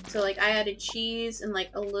 So like I added cheese and like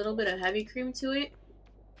a little bit of heavy cream to it,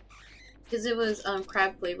 because it was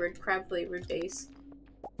crab flavored base.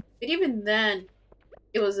 But even then,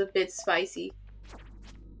 it was a bit spicy.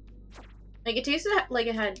 Like it tasted like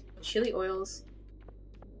it had chili oils.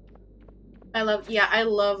 I love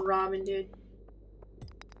ramen, dude.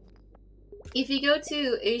 If you go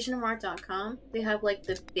to asianmart.com, they have like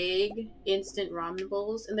the big instant ramen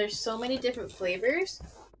bowls, and there's so many different flavors,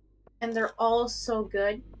 and they're all so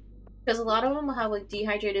good. Because a lot of them will have like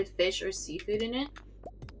dehydrated fish or seafood in it.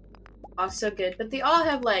 Also good, but they all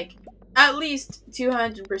have like at least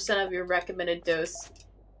 200% of your recommended dose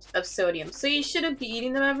of sodium. So you shouldn't be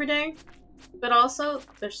eating them every day, but also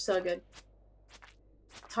they're so good.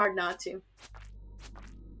 It's hard not to.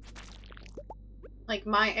 Like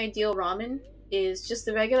my ideal ramen is just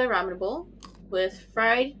the regular ramen bowl with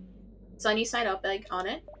fried sunny side up egg on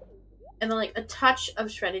it, and then like a touch of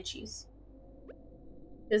shredded cheese.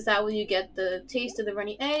 Is that when you get the taste of the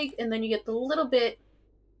runny egg, and then you get the little bit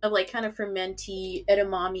of like kind of fermenty,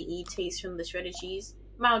 edamame-y taste from the shredded cheese.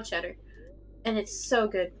 Mild cheddar. And it's so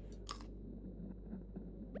good.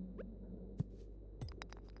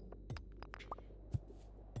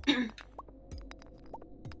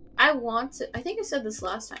 I think I said this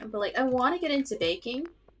last time, but like I want to get into baking.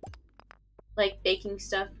 Like baking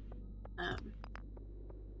stuff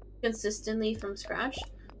consistently from scratch.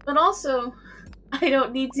 But also, I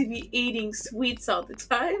don't need to be eating sweets all the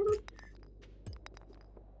time.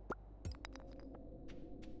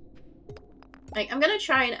 Like, I'm gonna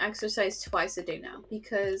try and exercise twice a day now,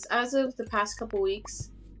 because as of the past couple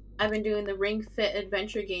weeks, I've been doing the Ring Fit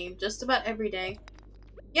adventure game just about every day.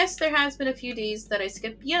 Yes, there has been a few days that I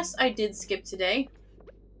skipped. Yes, I did skip today.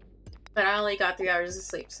 But I only got 3 hours of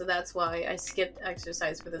sleep, so that's why I skipped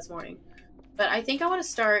exercise for this morning. But I think I want to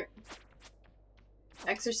start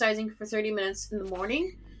exercising for 30 minutes in the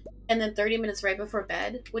morning, and then 30 minutes right before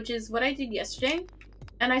bed, which is what I did yesterday.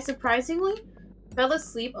 And I surprisingly fell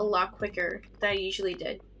asleep a lot quicker than I usually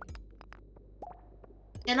did.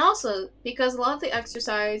 And also, because a lot of the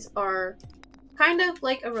exercise are kind of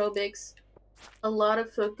like aerobics, a lot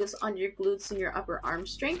of focus on your glutes and your upper arm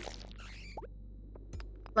strength.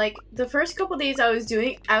 Like, the first couple days I was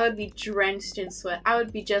doing, I would be drenched in sweat. I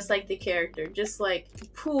would be just like the character, just like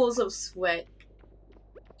pools of sweat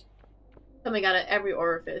coming out of every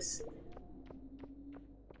orifice.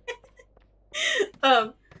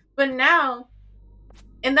 But now,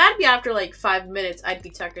 and that'd be after like 5 minutes, I'd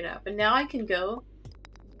be tuckered out. But now I can go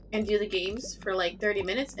and do the games for like 30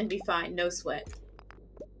 minutes and be fine, no sweat.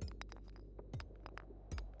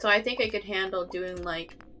 So I think I could handle doing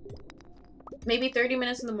like maybe 30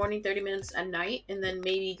 minutes in the morning, 30 minutes at night, and then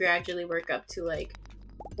maybe gradually work up to like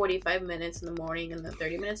 45 minutes in the morning and then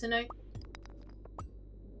 30 minutes at night.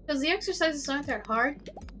 Because the exercises aren't that hard.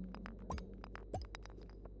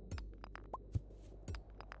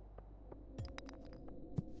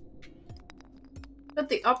 But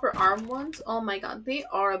the upper arm ones, oh my god, they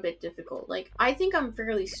are a bit difficult. Like, I think I'm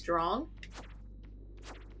fairly strong,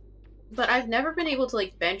 but I've never been able to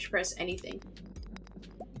like bench press anything.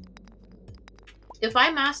 If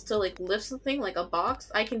I'm asked to like lift something like a box,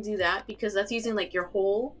 I can do that because that's using like your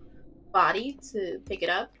whole body to pick it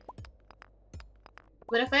up.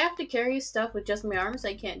 But if I have to carry stuff with just my arms,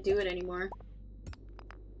 I can't do it anymore.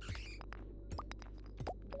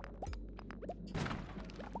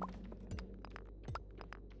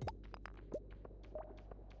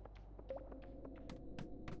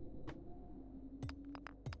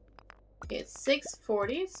 Okay, it's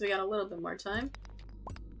 6:40, so we got a little bit more time.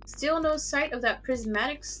 Still no sight of that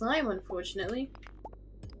prismatic slime, unfortunately.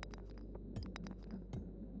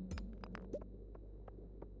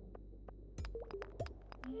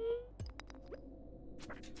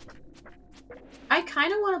 I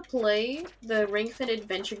kind of want to play the Ring Fit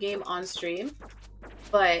Adventure game on stream,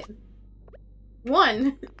 but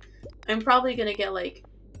one, I'm probably gonna get like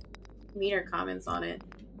meaner comments on it,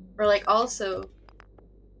 or like also,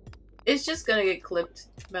 it's just gonna get clipped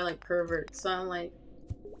by like perverts. So I'm like,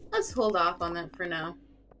 let's hold off on that for now.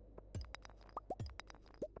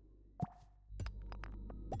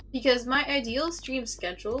 Because my ideal stream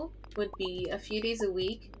schedule would be a few days a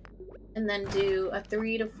week, and then do a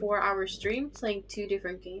 3 to 4 hour stream playing 2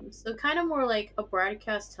 different games. So kind of more like a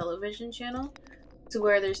broadcast television channel, to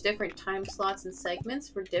where there's different time slots and segments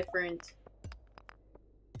for different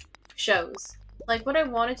shows. Like, what I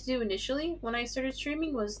wanted to do initially when I started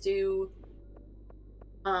streaming was do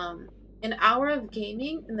an hour of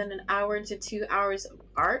gaming and then an hour to 2 hours of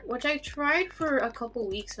art, which I tried for a couple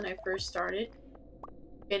weeks when I first started.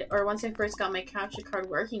 Or once I first got my capture card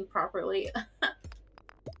working properly.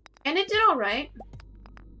 And it did alright.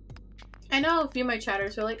 I know a few of my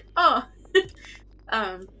chatters were like, oh.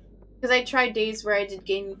 Because I tried days where I did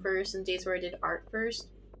gaming first and days where I did art first.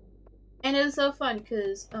 And it was so fun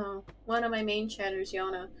because one of my main chatters,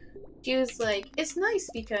 Yana, she was like, it's nice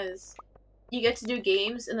because you get to do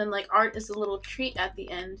games and then like art is a little treat at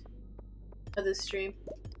the end of the stream.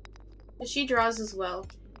 But she draws as well.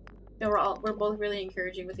 And we're both really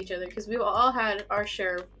encouraging with each other because we all had our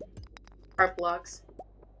share of art blocks.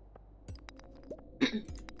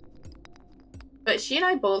 But she and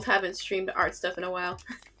I both haven't streamed art stuff in a while.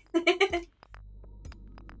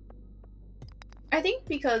 I think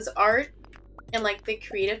because art and like the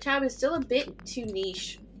creative tab is still a bit too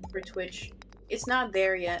niche for Twitch. It's not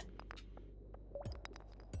there yet.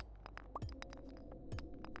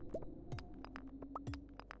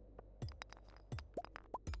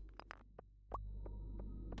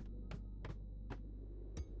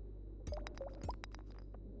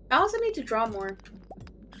 I also need to draw more.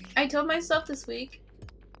 I told myself this week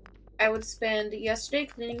I would spend yesterday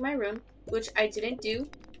cleaning my room, which I didn't do.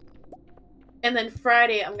 And then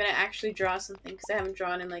Friday I'm gonna actually draw something because I haven't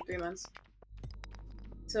drawn in like 3 months.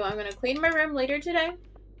 So I'm gonna clean my room later today.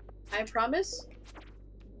 I promise.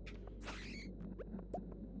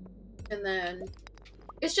 And then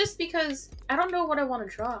it's just because I don't know what I want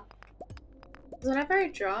to draw. Whenever I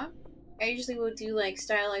draw, I usually will do like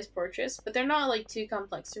stylized portraits, but they're not like too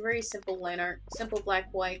complex. They're very simple line art, simple black,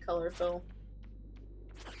 white, colorful.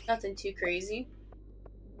 Nothing too crazy.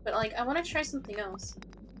 But like, I want to try something else.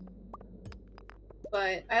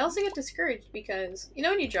 But I also get discouraged because, you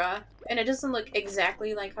know when you draw, and it doesn't look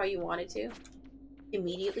exactly like how you want it to?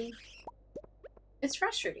 Immediately? It's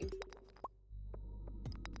frustrating.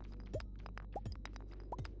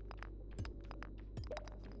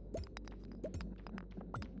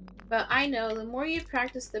 But I know the more you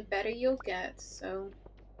practice, the better you'll get, so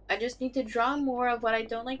I just need to draw more of what I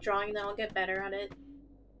don't like drawing, and then I'll get better at it.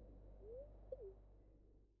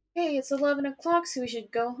 Hey, it's 11 o'clock, so we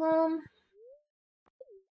should go home.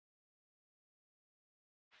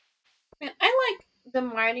 Man, I like the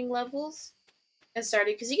mining levels and Stardew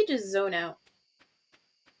because you can just zone out.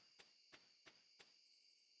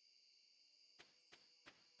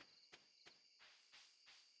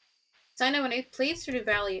 So I know when I played Stardew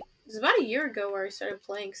Valley, it was about a year ago where I started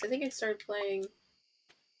playing, because I think I started playing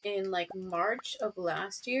in like March of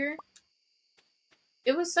last year.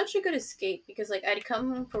 It was such a good escape because like I'd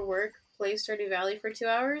come home for work, play Stardew Valley for 2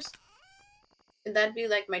 hours, and that'd be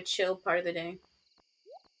like my chill part of the day.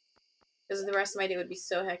 Because the rest of my day would be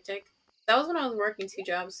so hectic. That was when I was working 2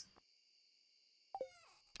 jobs.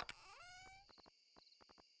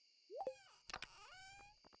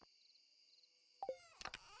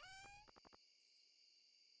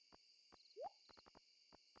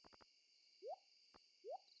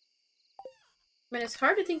 I mean, it's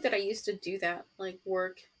hard to think that I used to do that, like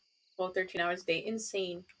work 12, 13 hours a day.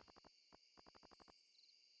 Insane.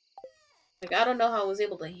 Like, I don't know how I was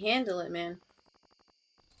able to handle it, man.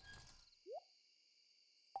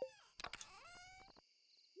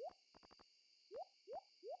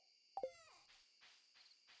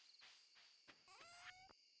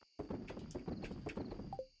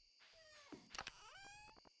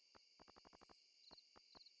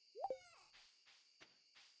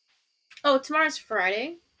 Oh, tomorrow's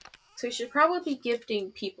Friday, so we should probably be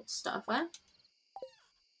gifting people stuff, huh?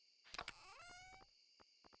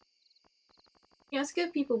 Yeah, let's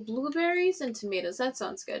give people blueberries and tomatoes. That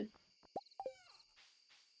sounds good.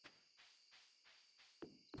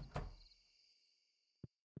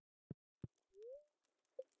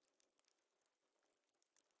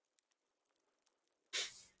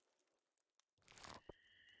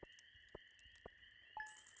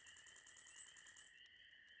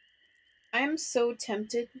 I'm so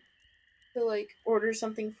tempted to like order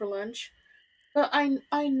something for lunch. But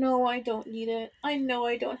I know I don't need it. I know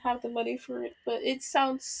I don't have the money for it, but it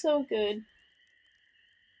sounds so good.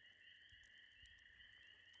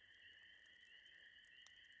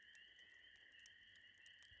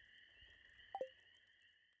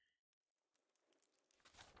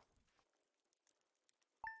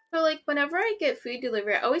 But like whenever I get food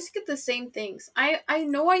delivery, I always get the same things. I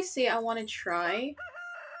know I say I want to try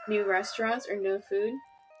new restaurants or new food,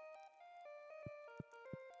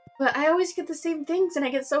 but I always get the same things and I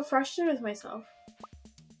get so frustrated with myself.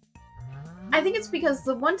 I think it's because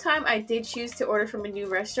the one time I did choose to order from a new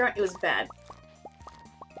restaurant, it was bad.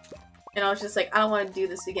 And I was just like, I don't want to do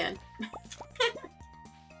this again.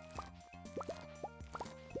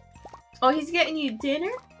 Oh, he's getting you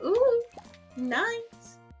dinner? Ooh,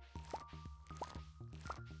 nice.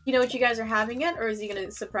 You know what you guys are having yet, or is he gonna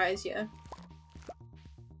surprise you?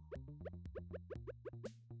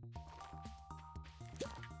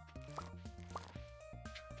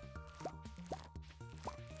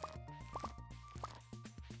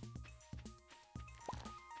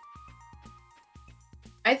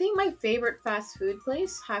 I think my favorite fast food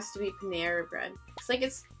place has to be Panera Bread.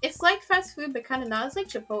 It's like fast food, but kind of not. It's like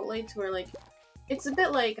Chipotle, to where like it's a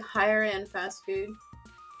bit like higher end fast food.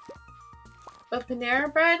 But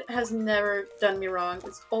Panera Bread has never done me wrong.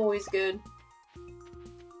 It's always good.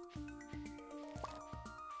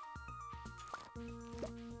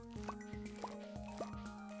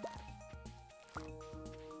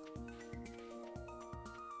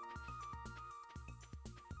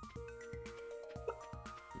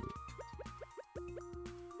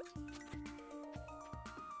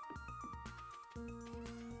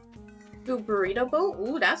 Ooh, burrito boat?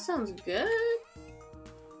 Ooh, that sounds good.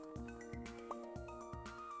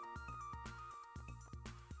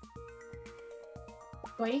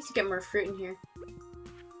 Oh, I need to get more fruit in here.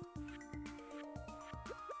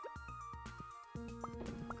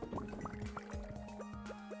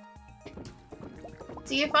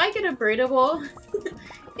 See, if I get a burrito bowl,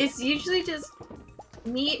 it's usually just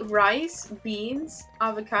meat, rice, beans,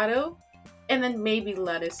 avocado, and then maybe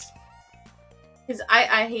lettuce. Because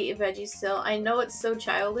I hate veggies still. I know it's so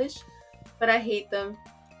childish, but I hate them.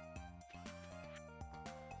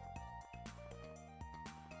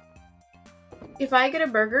 If I get a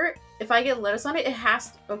burger, if I get lettuce on it, it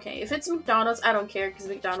has to... Okay, if it's McDonald's, I don't care, because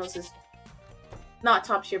McDonald's is not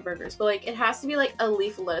top tier burgers. But, like, it has to be, like, a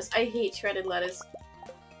leaf of lettuce. I hate shredded lettuce.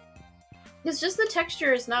 It's just the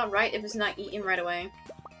texture is not right if it's not eaten right away.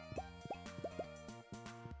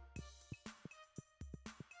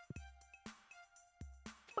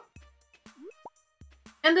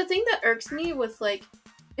 And the thing that irks me with, like...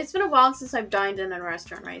 It's been a while since I've dined in a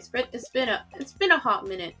restaurant, right? But it's been a hot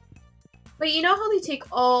minute. But you know how they take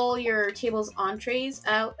all your table's entrees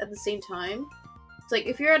out at the same time? It's like,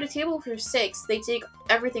 if you're at a table for 6, they take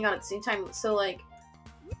everything out at the same time. So, like,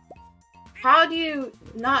 how do you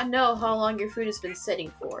not know how long your food has been sitting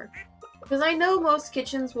for? Because I know most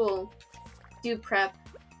kitchens will do prep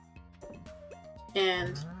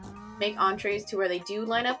and make entrees to where they do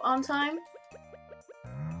line up on time.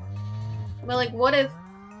 But, like, what if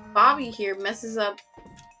Bobby here messes up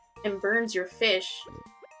and burns your fish? You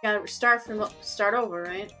gotta start over,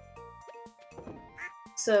 right?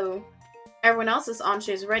 So, everyone else's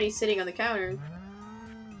entree is ready sitting on the counter.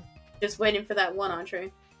 Just waiting for that one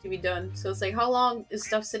entree to be done. So it's like, how long is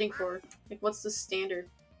stuff sitting for? Like, what's the standard?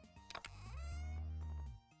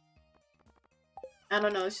 I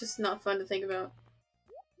don't know, it's just not fun to think about.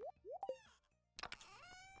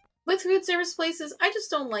 With food service places, I just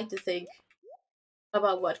don't like to think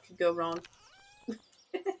about what could go wrong.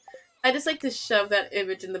 I just like to shove that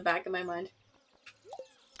image in the back of my mind.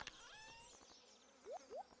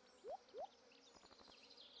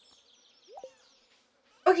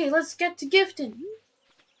 Okay, let's get to gifting.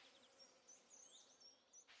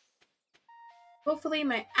 Hopefully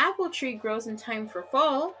my apple tree grows in time for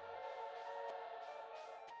fall.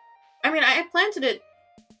 I mean, I planted it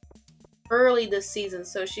early this season,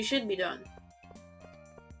 so she should be done.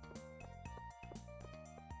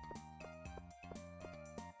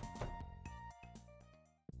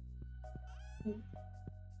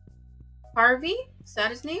 Harvey? Is that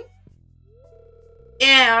his name?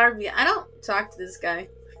 Yeah, Harvey. I don't talk to this guy.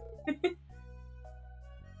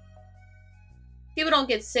 People don't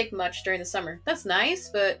get sick much during the summer. That's nice,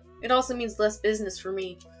 but it also means less business for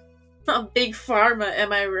me. A big pharma,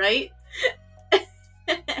 am I right?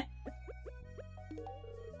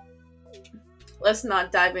 Let's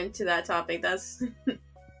not dive into that topic. That's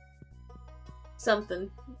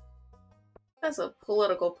something. That's a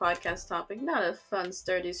political podcast topic, not a fun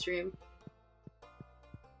Stardew stream.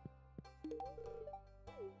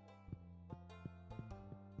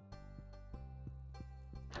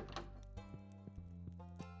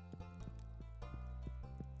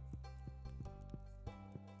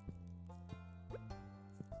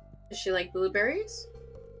 Does she like blueberries?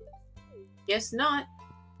 Guess not.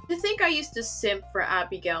 To think I used to simp for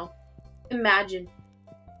Abigail. Imagine.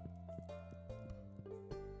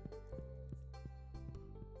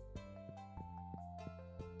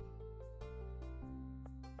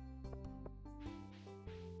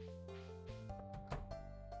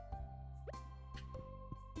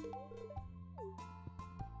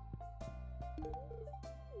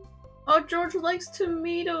 Oh, George likes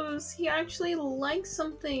tomatoes. He actually likes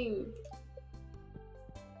something.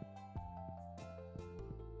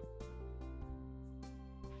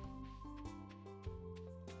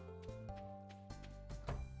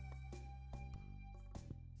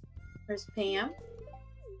 There's Pam.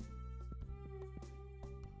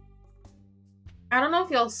 I don't know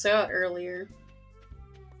if y'all saw it earlier,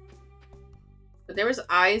 but there was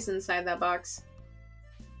eyes inside that box.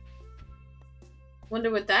 Wonder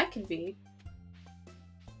what that could be.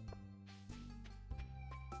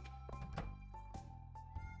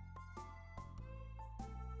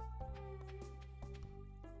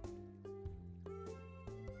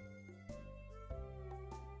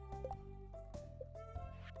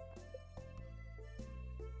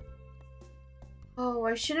 Oh,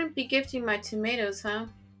 I shouldn't be gifting my tomatoes, huh?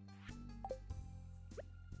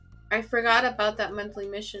 I forgot about that monthly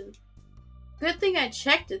mission. Good thing I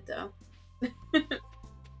checked it, though.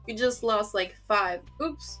 We just lost like 5.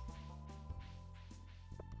 Oops.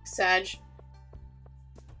 Sag.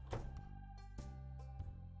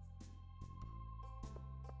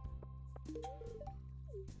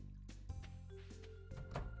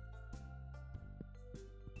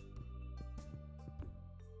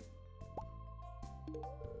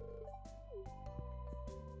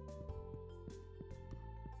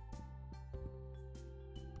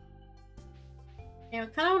 Yeah, I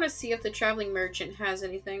kind of want to see if the traveling merchant has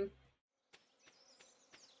anything.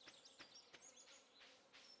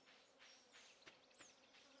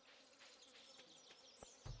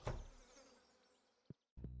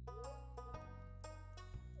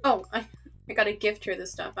 Oh, I gotta gift her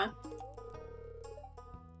this stuff, huh?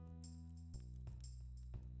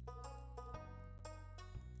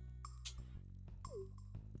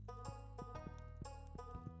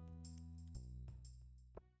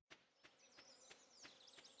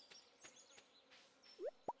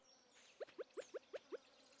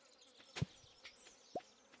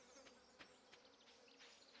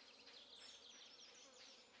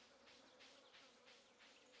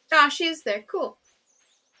 Ah, she's there. Cool.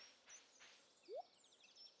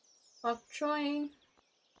 Bok choy.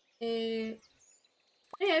 Yeah,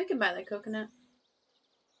 we can buy that coconut.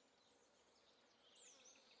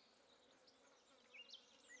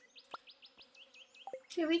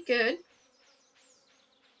 Okay, we good.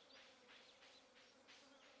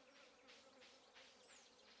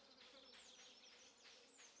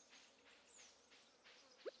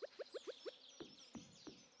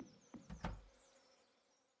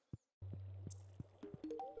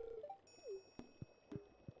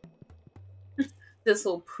 This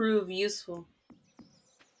will prove useful. I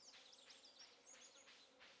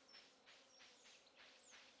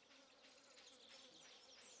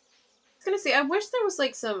was gonna say, I wish there was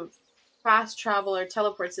like some fast travel or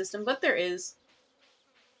teleport system, but there is.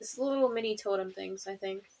 This little mini totem things, I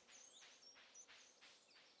think.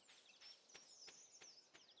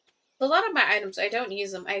 A lot of my items, I don't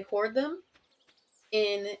use them. I hoard them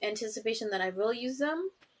in anticipation that I will use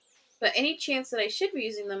them, but any chance that I should be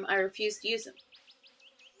using them, I refuse to use them.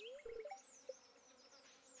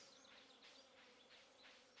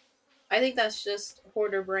 I think that's just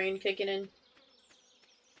hoarder brain kicking in.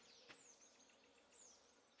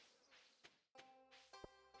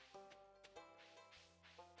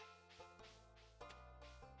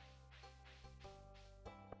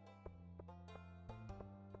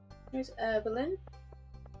 There's Evelyn.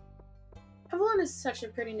 Evelyn is such a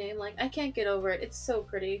pretty name. Like, I can't get over it. It's so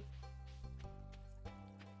pretty.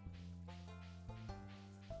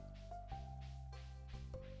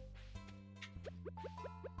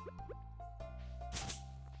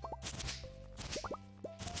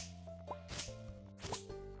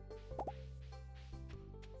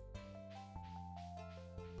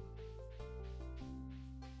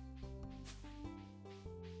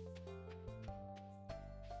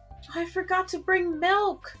 I forgot to bring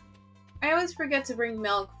milk! I always forget to bring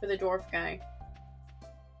milk for the dwarf guy.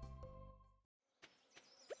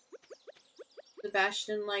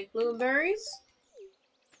 Sebastian like blueberries?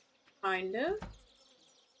 Kind of.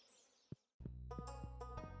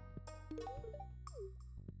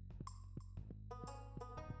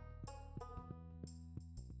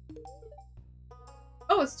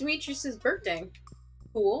 Oh, it's Demetrius's birthday.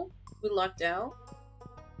 Cool. We lucked out.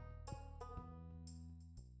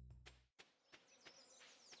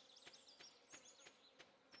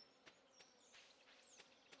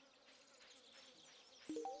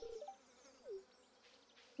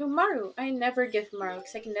 No, Maru. I never gift Maru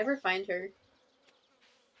because I can never find her.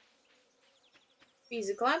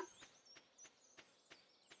 Music Lab.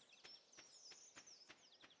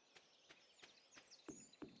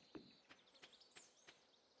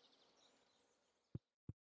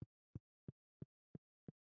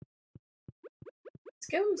 Let's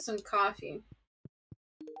give him some coffee.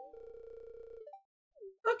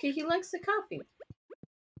 Okay, he likes the coffee.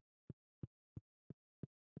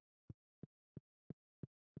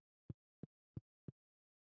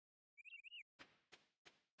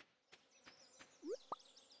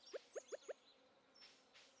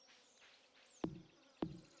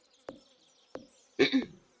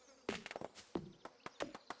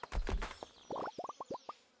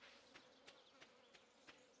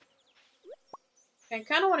 I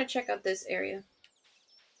kind of want to check out this area.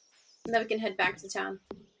 And then we can head back to town.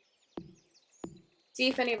 See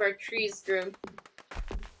if any of our trees grew.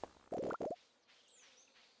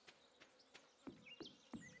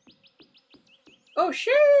 Oh,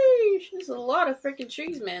 sheesh! There's a lot of freaking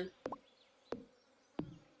trees, man.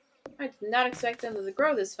 I did not expect them to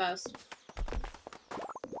grow this fast.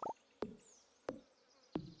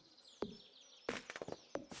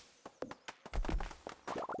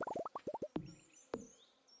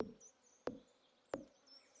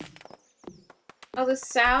 Oh, the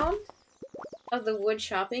sound of the wood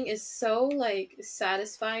chopping is so, like,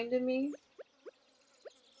 satisfying to me.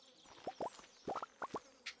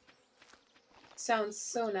 Sounds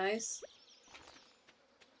so nice.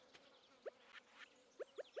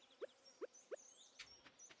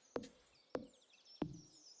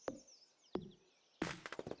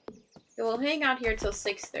 So we'll hang out here till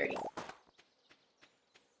 6:30.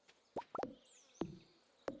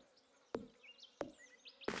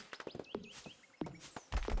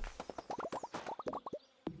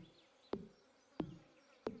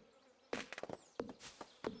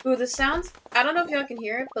 Ooh, the sounds, I don't know if y'all can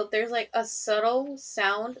hear it, but there's like a subtle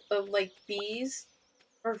sound of like bees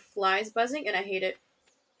or flies buzzing, and I hate it.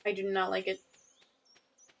 I do not like it.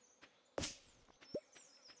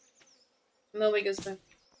 Nobody goes back.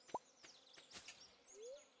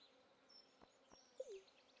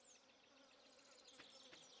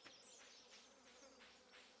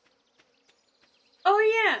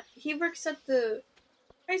 Oh yeah, he works at the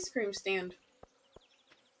ice cream stand.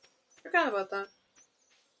 Forgot about that.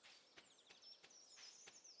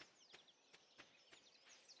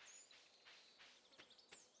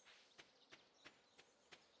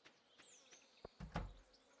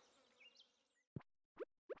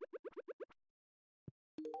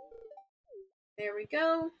 There we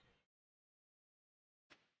go.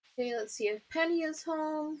 Okay, let's see if Penny is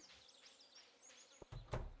home.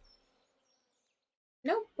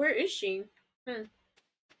 Nope, where is she? Hmm.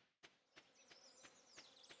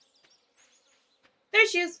 There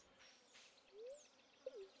she is!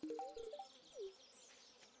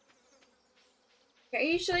 I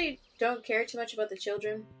usually don't care too much about the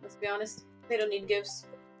children, let's be honest. They don't need gifts.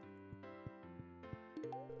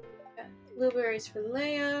 Yeah. Blueberries for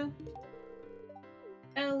Leia.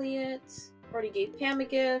 Elliot. Already gave Pam a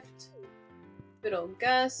gift. Good old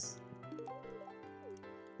Gus.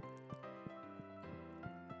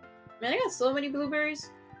 Man, I got so many blueberries.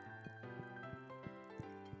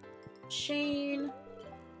 Shane.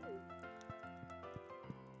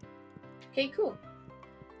 Okay, cool.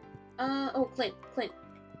 Oh, Clint.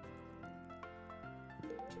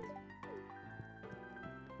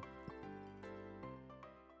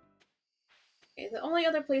 Okay, the only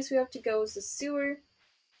other place we have to go is the sewer.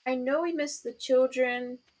 I know we missed the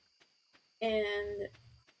children and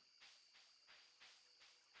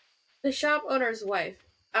the shop owner's wife,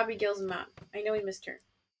 Abigail's mom. I know we missed her.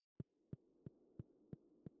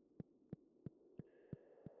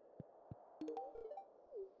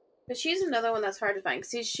 But she's another one that's hard to find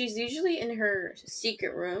because she's usually in her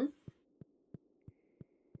secret room.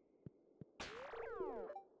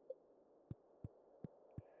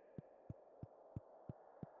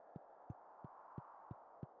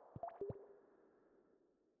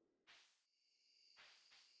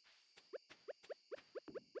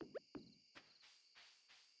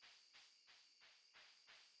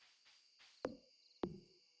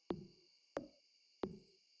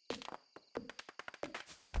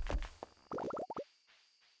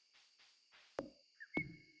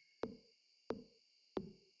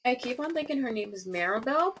 I keep on thinking her name is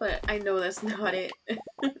Maribel, but I know that's not it.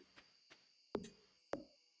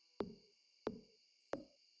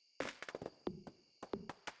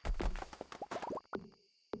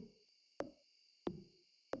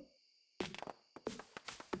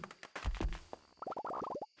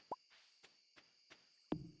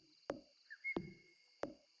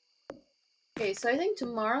 Okay, so I think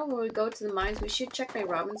tomorrow when we go to the mines, we should check my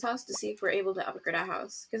Robin's house to see if we're able to upgrade our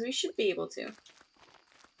house. Because we should be able to.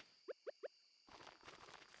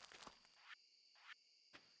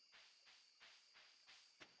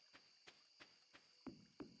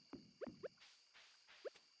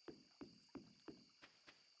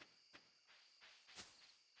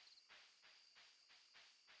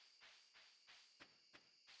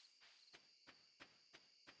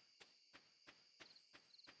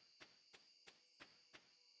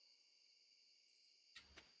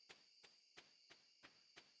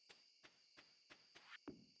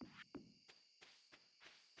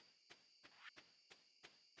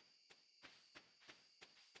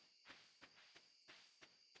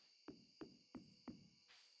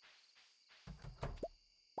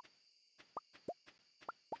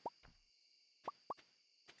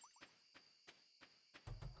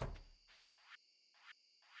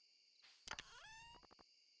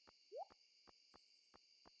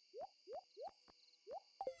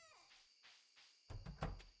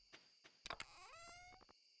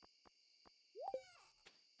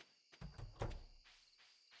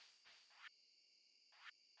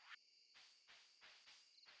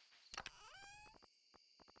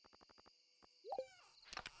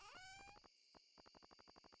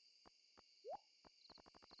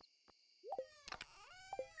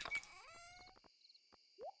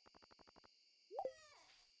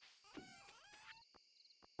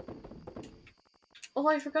 Oh,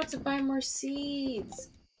 I forgot to buy more seeds.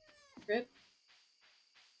 Rip.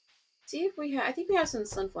 See if we have. I think we have some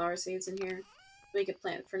sunflower seeds in here. We could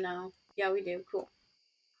plant for now. Yeah, we do. Cool.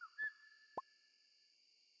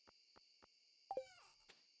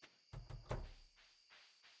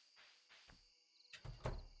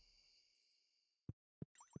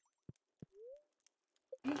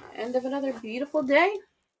 End of another beautiful day.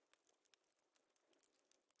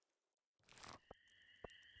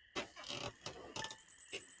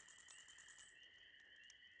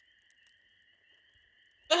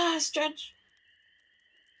 Ah, stretch.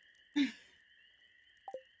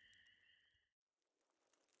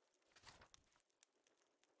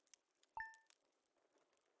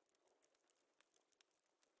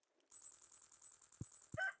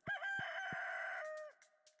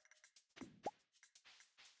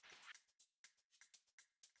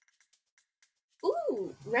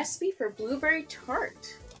 Ooh, recipe for blueberry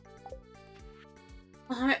tart.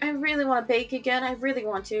 I really want to bake again. I really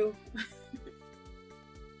want to.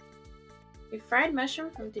 A fried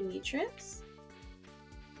mushroom from Dimitri.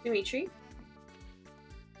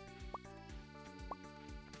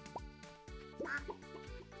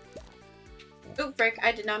 Oh, frick,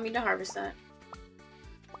 I did not mean to harvest that.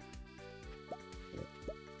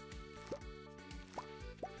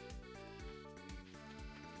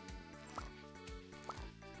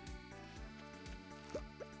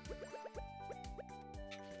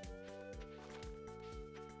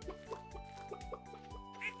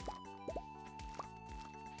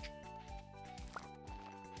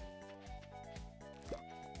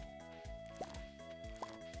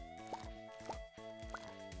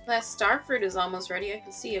 That star fruit is almost ready. I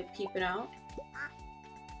can see it peeping out.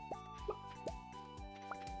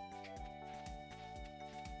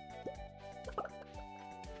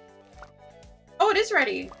 Oh, it is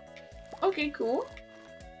ready. Okay, cool.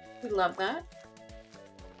 We love that.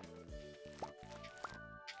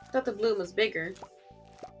 Thought the bloom was bigger.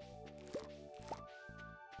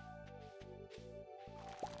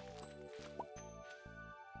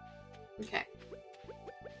 Okay.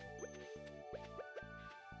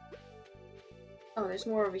 Oh, there's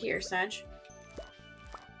more over here, Sag.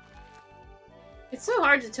 It's so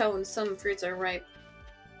hard to tell when some fruits are ripe.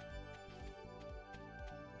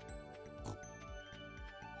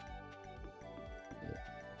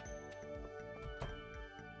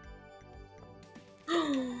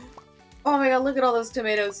 Oh my god, look at all those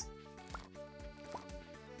tomatoes.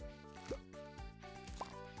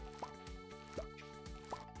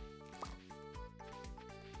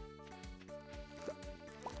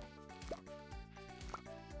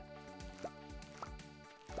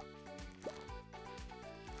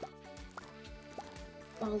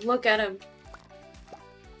 Oh, look at him.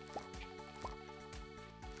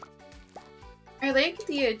 I like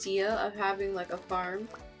the idea of having like a farm,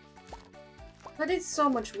 but it's so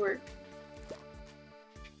much work.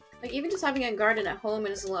 Like even just having a garden at home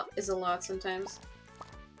is a lot sometimes.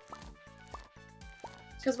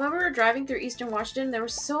 Because when we were driving through Eastern Washington, there were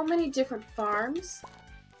so many different farms,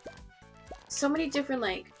 so many different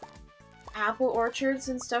like apple orchards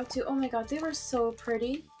and stuff too. Oh my god, they were so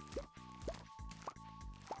pretty.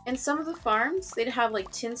 And some of the farms, they'd have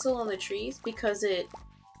like tinsel on the trees because it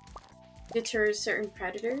deters certain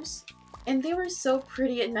predators. And they were so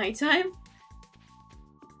pretty at nighttime.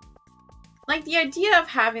 Like, the idea of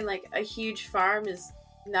having like a huge farm is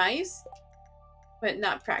nice, but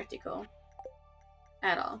not practical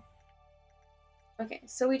at all. Okay,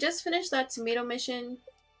 so we just finished that tomato mission.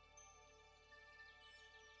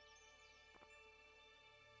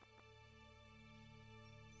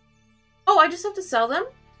 Oh, I just have to sell them?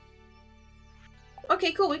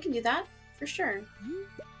 Okay, cool, we can do that. For sure.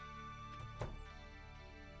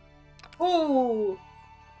 Oh!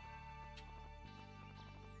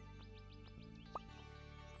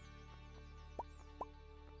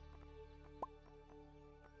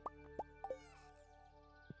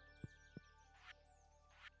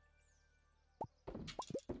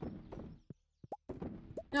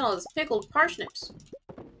 Got all those pickled parsnips.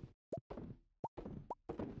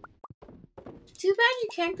 Too bad you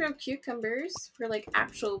can't grow cucumbers for like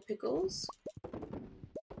actual pickles.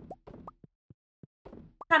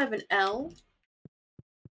 Kind of an L.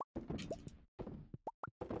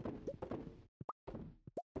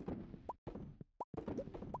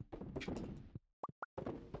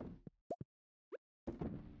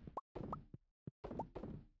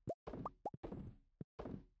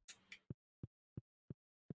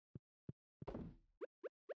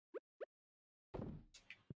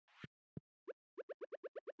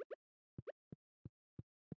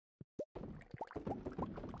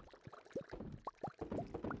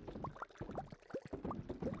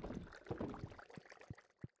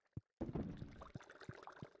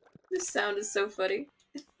 This sound is so funny.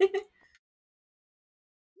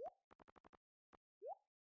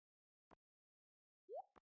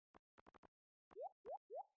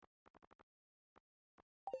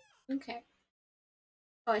 Okay.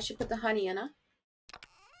 Oh, I should put the honey in, huh?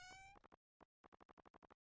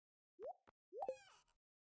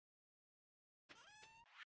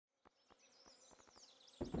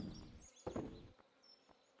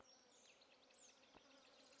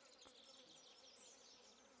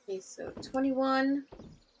 Okay, so 21,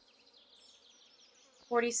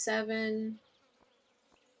 47,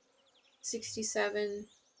 67,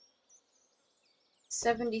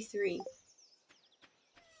 73.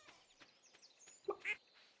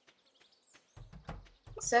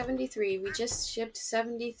 73. We just shipped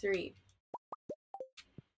 73.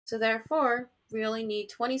 So therefore, we only need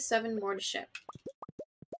 27 more to ship.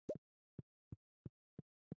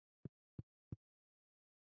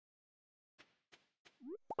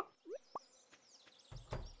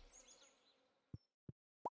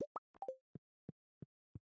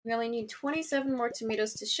 We only need 27 more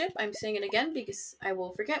tomatoes to ship. I'm saying it again because I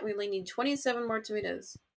will forget. We only need 27 more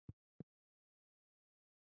tomatoes.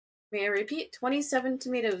 May I repeat? 27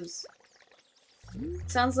 tomatoes.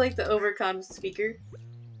 Sounds like the overcom speaker.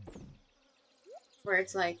 Where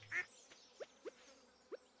it's like,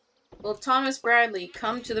 will Thomas Bradley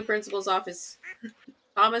come to the principal's office?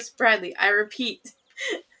 Thomas Bradley, I repeat.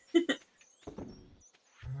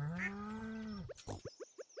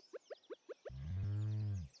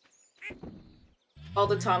 All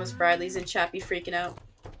the Thomas Bradleys and Chappie freaking out.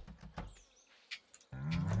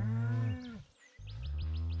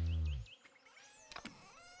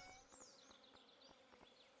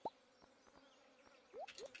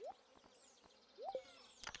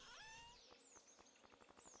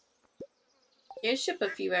 Yeah, ship a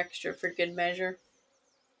few extra for good measure.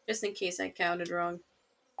 Just in case I counted wrong.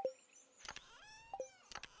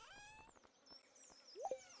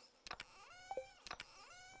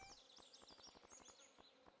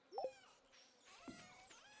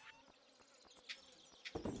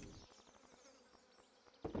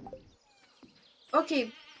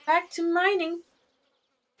 Okay, back to mining.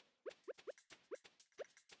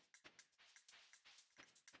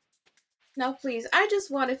 Now please, I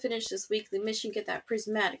just want to finish this weekly mission, get that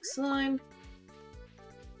prismatic slime.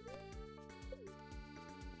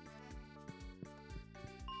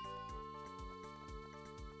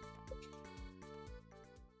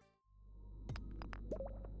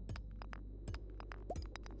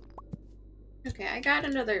 Okay, I got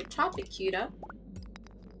another topic queued up.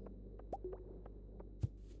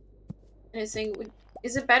 And it's saying,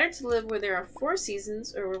 is it better to live where there are 4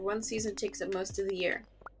 seasons or where one season takes up most of the year?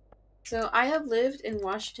 So I have lived in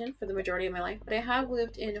Washington for the majority of my life, but I have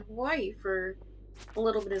lived in Hawaii for a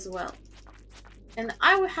little bit as well. And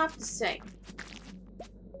I would have to say,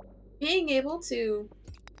 being able to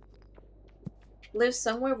live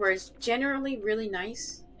somewhere where it's generally really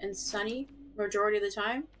nice and sunny majority of the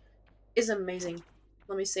time is amazing.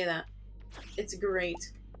 Let me say that. It's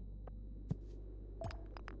great.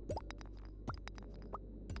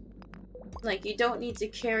 Like, you don't need to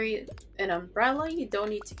carry an umbrella, you don't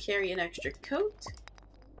need to carry an extra coat.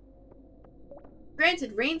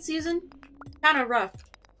 Granted, rain season, kinda rough.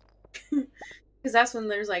 Because that's when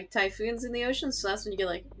there's, like, typhoons in the ocean, so that's when you get,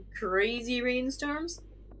 like, crazy rainstorms.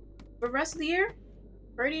 But the rest of the year,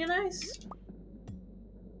 pretty nice.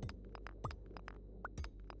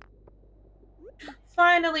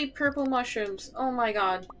 Finally, purple mushrooms. Oh my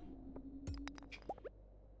god.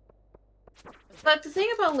 But the thing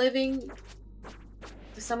about living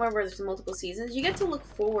somewhere where there's multiple seasons, you get to look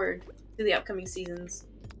forward to the upcoming seasons.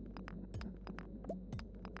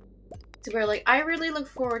 To where, like, I really look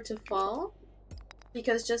forward to fall.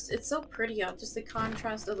 Because just, it's so pretty out. Just the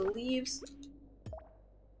contrast of the leaves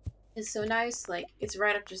is so nice. Like, it's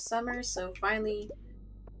right after summer, so finally,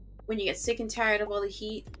 when you get sick and tired of all the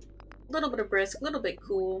heat, a little bit of brisk, a little bit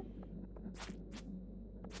cool.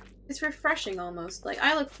 It's refreshing almost. Like,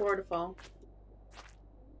 I look forward to fall.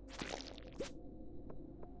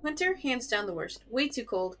 Winter, hands down the worst. Way too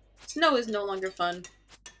cold. Snow is no longer fun.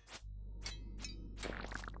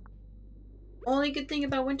 Only good thing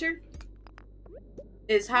about winter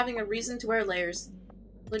is having a reason to wear layers.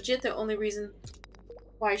 Legit the only reason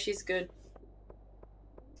why she's good.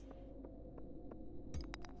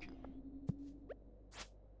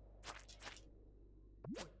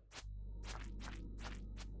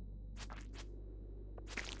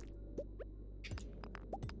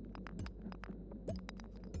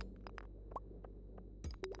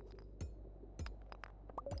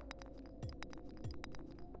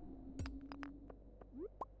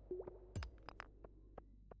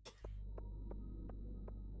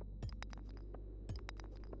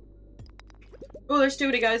 Oh, there's too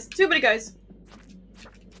many guys. Too many guys.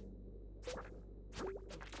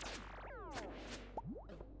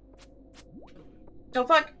 Oh,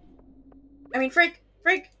 fuck. I mean, freak.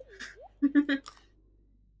 Freak.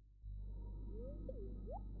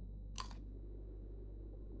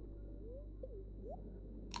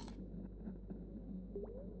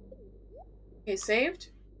 Okay, saved.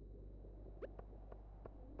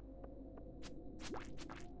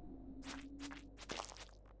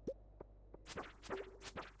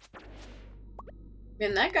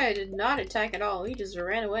 Man, that guy did not attack at all. He just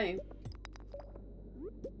ran away.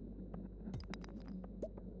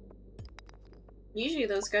 Usually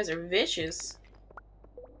those guys are vicious.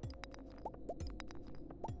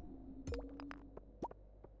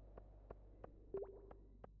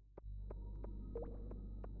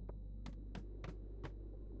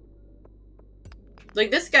 Like,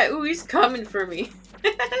 this guy, ooh, he's coming for me.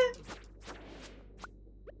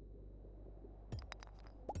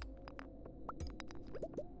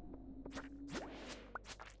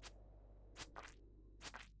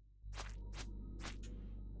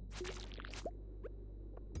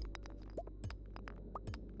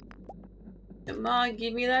 Come on,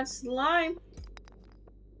 give me that slime.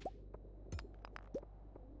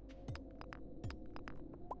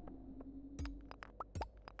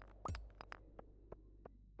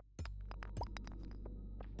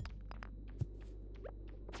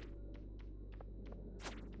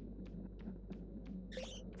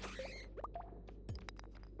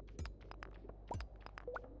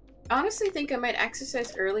 I honestly think I might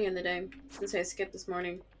exercise early in the day since I skipped this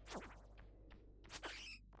morning.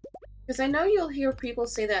 Because I know you'll hear people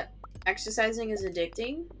say that exercising is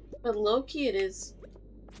addicting, but low-key it is.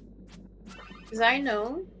 Because I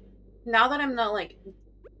know, now that I'm not, like,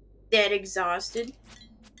 dead exhausted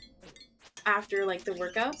after, like, the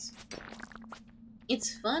workouts,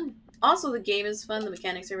 it's fun. Also, the game is fun, the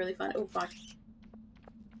mechanics are really fun. Oh, fuck.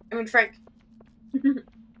 I mean, Frank.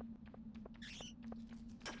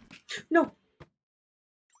 No!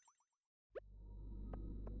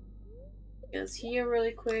 Is here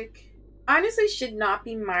really quick. Honestly, should not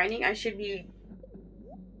be mining. I should be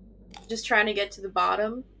just trying to get to the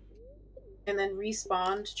bottom and then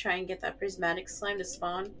respawn to try and get that prismatic slime to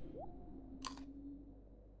spawn.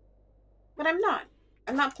 But I'm not.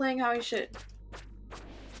 I'm not playing how I should.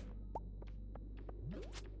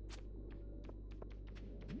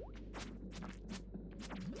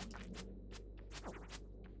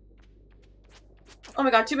 Oh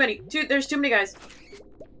my god, too many. There's too many guys.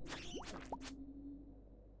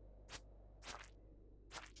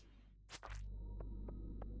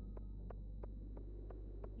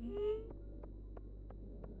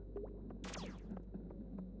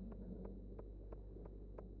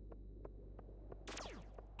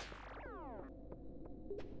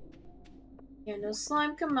 Yeah, no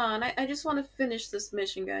slime, come on. I just want to finish this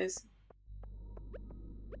mission, guys.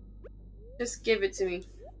 Just give it to me.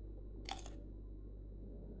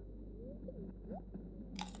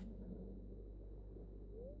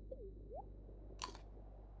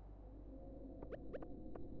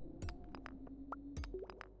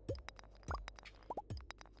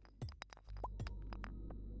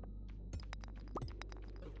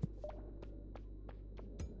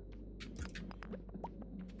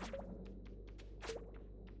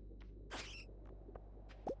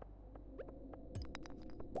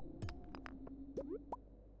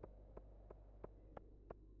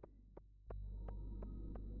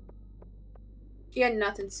 Yeah,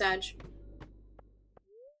 nothing, Sag.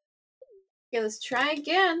 Okay, let's try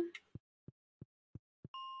again.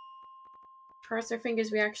 Cross our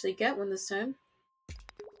fingers we actually get one this time.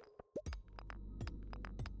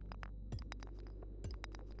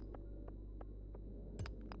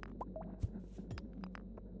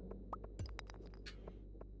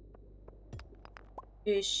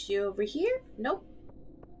 Is she over here? Nope.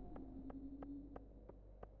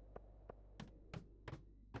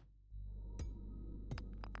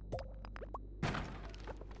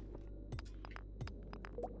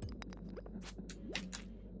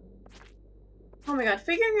 Oh my god,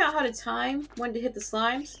 figuring out how to time when to hit the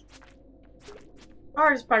slimes.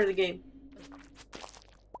 Hardest part of the game.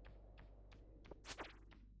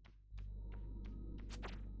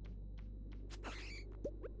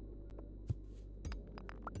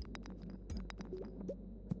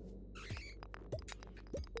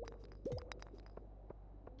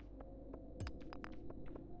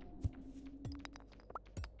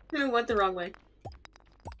 Went the wrong way.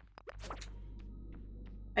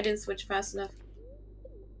 I didn't switch fast enough.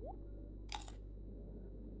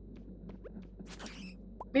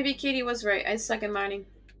 Maybe Katie was right. I suck at mining.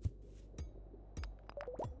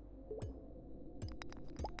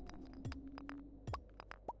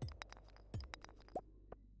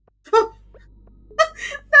 That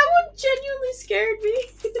one genuinely scared me.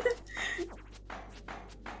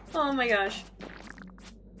 Oh my gosh.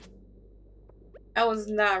 I was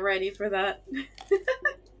not ready for that.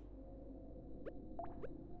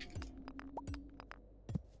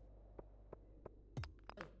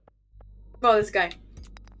 Oh, this guy.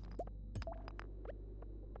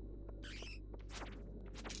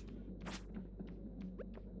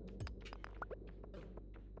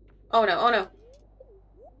 Oh no, oh no.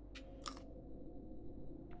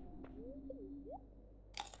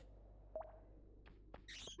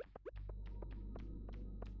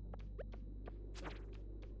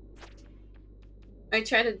 I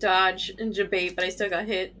tried to dodge and debate, but I still got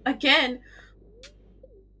hit. Again!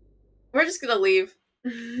 We're just gonna leave.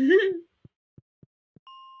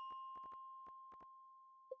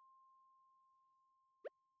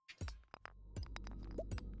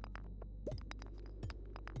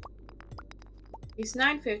 It's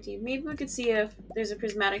 9:50. Maybe we could see if there's a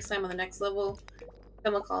prismatic slime on the next level.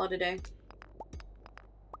 Then we'll call it a day.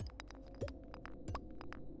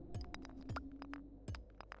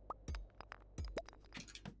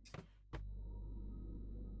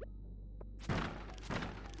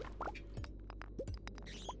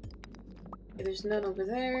 Okay, there's none over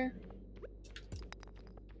there.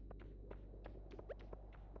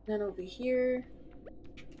 None over here.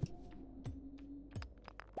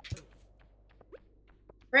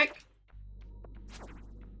 Frick!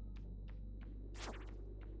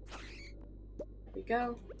 There we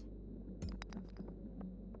go.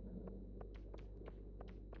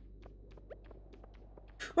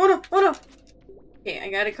 Oh no! Oh no! Okay,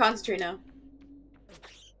 I gotta concentrate now.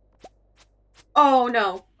 Oh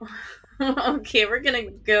no! Okay, we're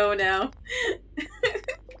gonna go now.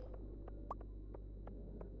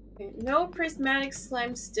 Okay, no prismatic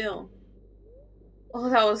slime still.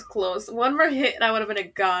 Oh, that was close. One more hit and I would have been a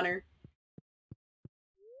goner.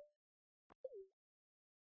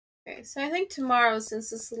 Okay, so I think tomorrow,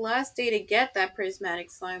 since this is the last day to get that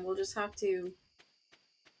prismatic slime, we'll just have to,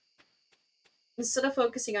 instead of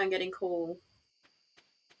focusing on getting coal,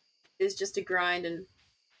 is just to grind and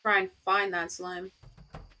try and find that slime.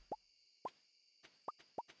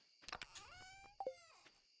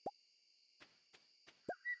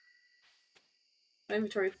 My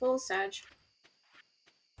inventory full, Sag.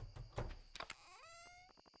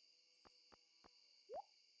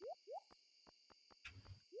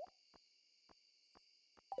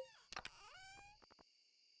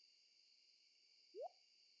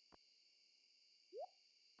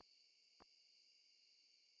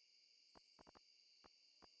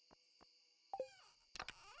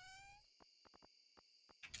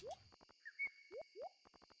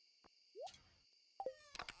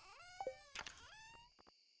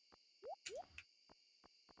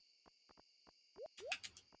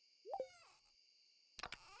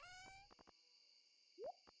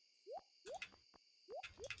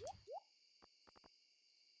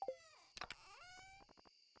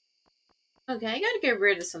 Okay, I gotta get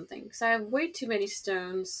rid of something, because I have way too many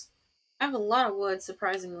stones. I have a lot of wood,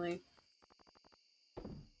 surprisingly.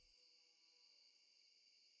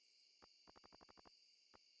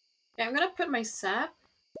 Okay, I'm gonna put my sap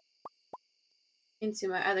into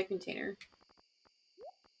my other container.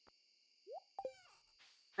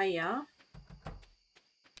 Hiya.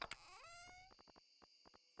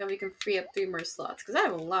 Then we can free up 3 more slots, because I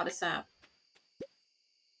have a lot of sap.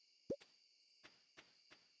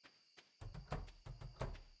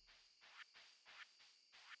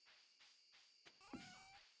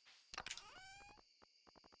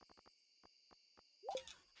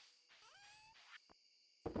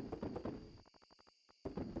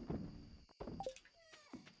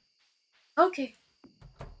 Okay,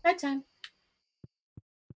 bedtime.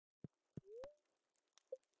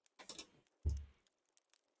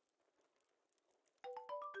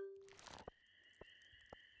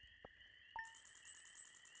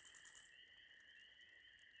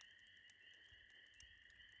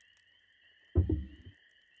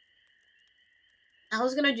 I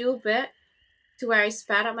was gonna do a bit to where I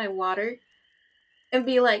spat out my water and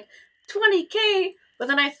be like, 20K! But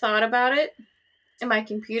then I thought about it, and my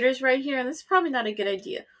computer's right here, and this is probably not a good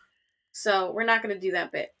idea. So, we're not gonna do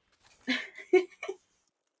that bit.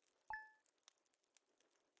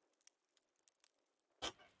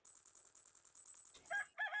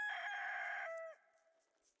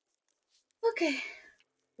 Okay,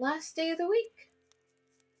 last day of the week.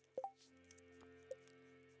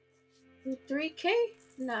 3K?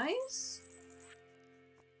 Nice.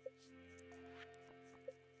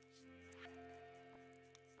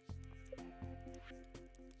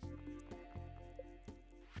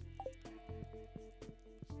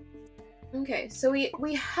 Okay, so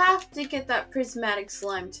we have to get that prismatic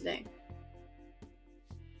slime today.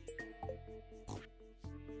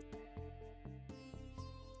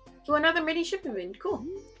 Oh, another mini shipping bin. Cool.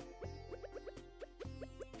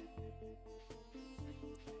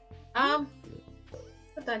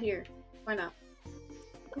 Put that here. Why not?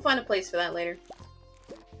 We'll find a place for that later.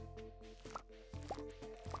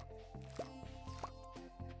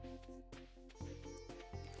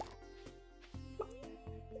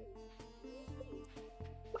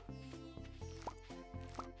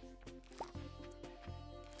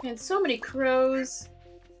 And so many crows.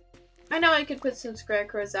 I know I could put some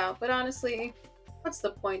scarecrows out, but honestly, what's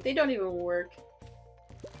the point? They don't even work.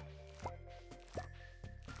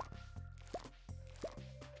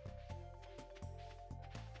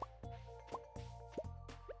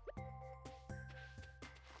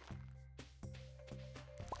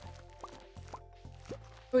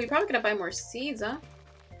 Oh, you're probably gonna buy more seeds, huh?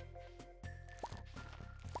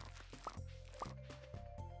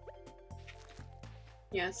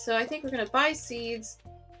 Yeah, so I think we're gonna buy seeds,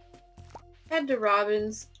 head to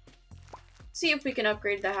Robin's, see if we can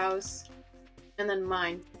upgrade the house, and then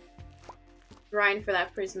mine. Grind for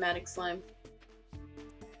that prismatic slime.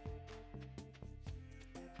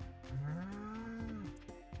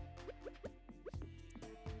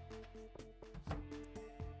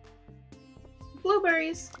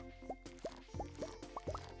 Blueberries.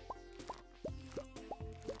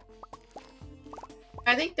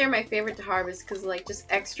 I think they're my favorite to harvest because like just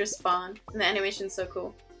extra spawn and the animation's so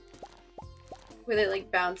cool. Where they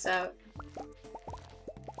like bounce out.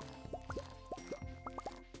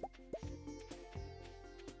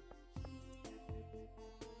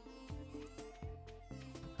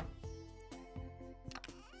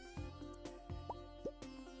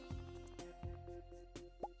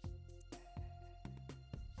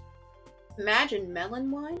 Imagine melon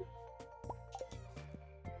wine?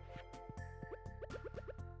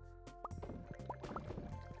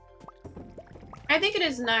 I think it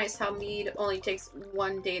is nice how mead only takes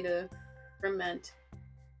 1 day to ferment.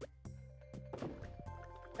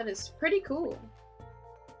 That is pretty cool.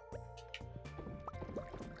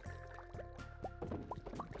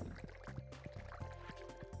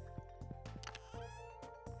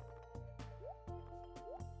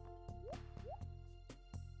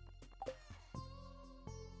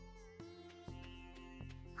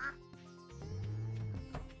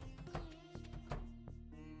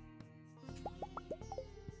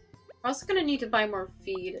 We're also gonna need to buy more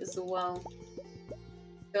feed as well.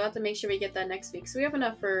 We'll have to make sure we get that next week. So we have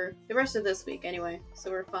enough for the rest of this week anyway. So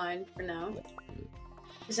we're fine for now.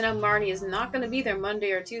 Because I know Marnie is not gonna be there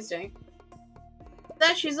Monday or Tuesday.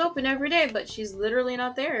 That she's open every day, but she's literally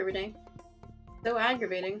not there every day. So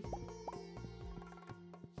aggravating.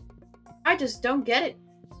 I just don't get it.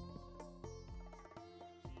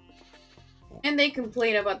 And they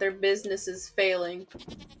complain about their businesses failing.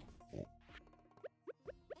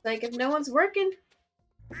 Like, if no one's working,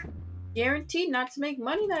 guaranteed not to make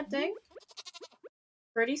money that day.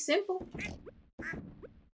 Pretty simple.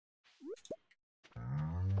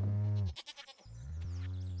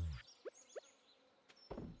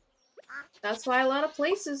 That's why a lot of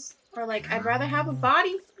places are like, I'd rather have a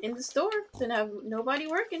body in the store than have nobody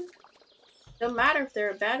working. Don't matter if they're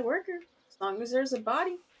a bad worker, as long as there's a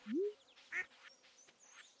body.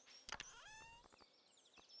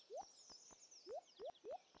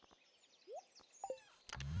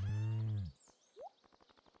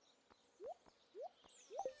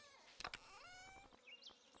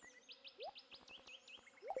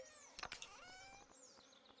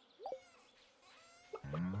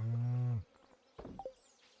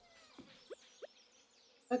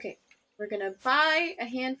 Okay, we're gonna buy a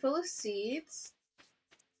handful of seeds.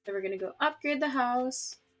 Then we're gonna go upgrade the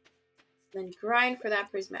house. Then grind for that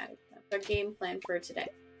prismatic. That's our game plan for today.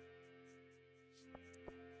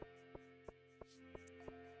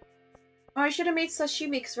 Oh, I should have made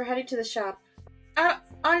sashimi because we're heading to the shop.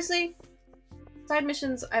 Honestly, side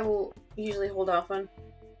missions I will usually hold off on.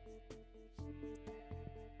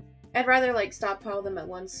 I'd rather like stockpile them at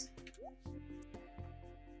once.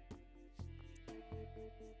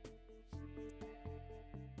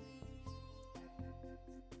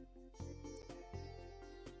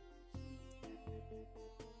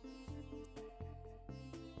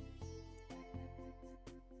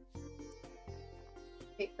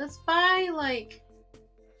 Okay, let's buy like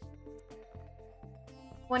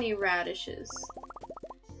 20 radishes.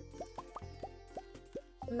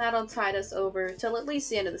 And that'll tide us over till at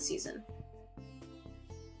least the end of the season.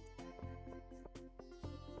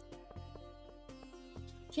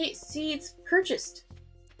 Okay, seeds purchased.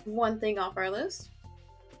 One thing off our list.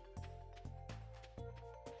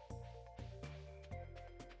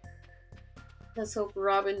 Let's hope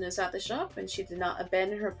Robin is at the shop and she did not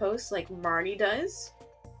abandon her post like Marty does.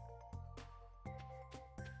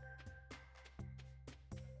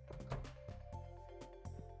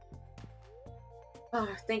 Oh,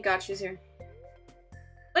 thank God she's here.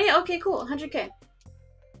 Oh yeah, okay, cool. 100k.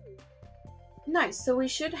 Nice. So we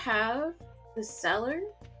should have the seller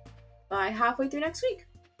by halfway through next week.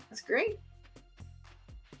 That's great.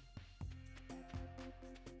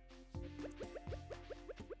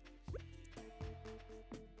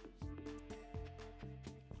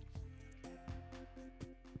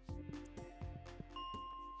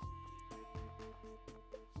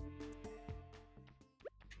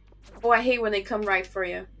 Oh, I hate when they come right for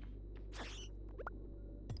you.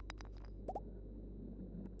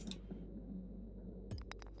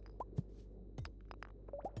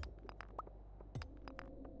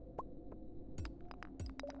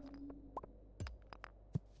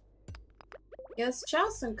 Yeah, let's chow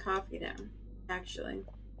some coffee down, actually.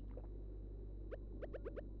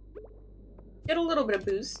 Get a little bit of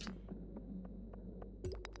boost.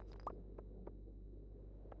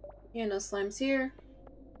 Yeah, no slimes here.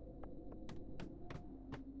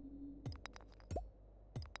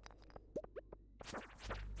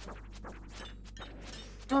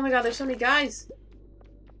 Oh my God, there's so many guys.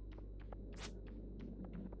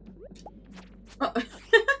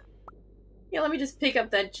 just pick up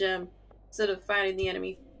that gem instead of fighting the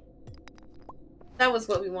enemy. That was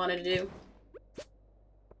what we wanted to do.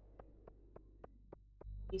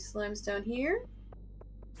 These slimes down here.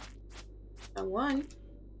 Not one.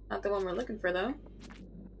 Not the one we're looking for, though.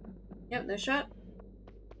 Yep, no shot.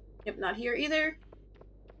 Yep, not here either.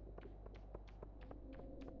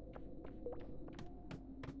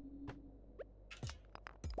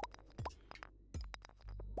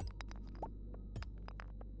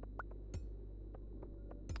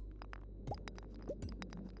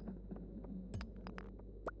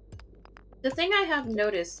 The thing I have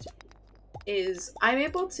noticed is I'm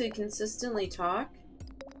able to consistently talk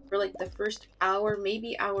for like the first hour,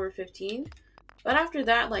 maybe hour 15. But after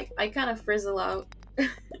that, like, I kind of frizzle out.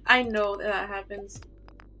 I know that happens.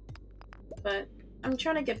 But I'm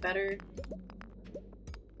trying to get better.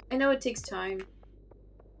 I know it takes time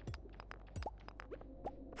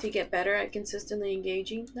to get better at consistently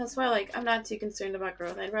engaging. That's why, like, I'm not too concerned about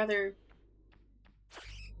growth. I'd rather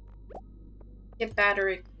get better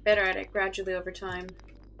at it gradually over time.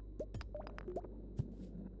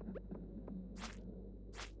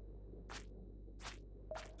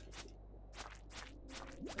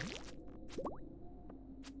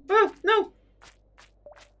 Oh, no!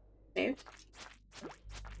 Saved.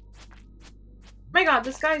 My god,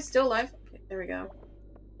 this guy is still alive. Okay, there we go.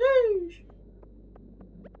 Sheesh.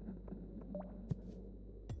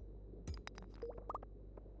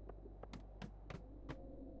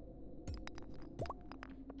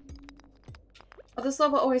 Oh, this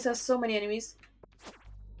level always has so many enemies.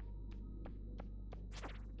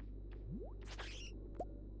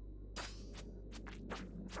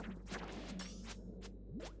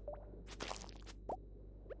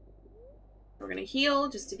 We're gonna heal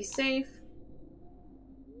just to be safe.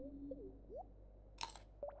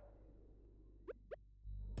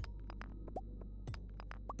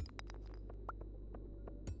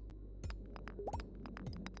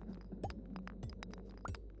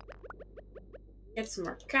 Get some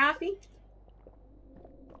more coffee.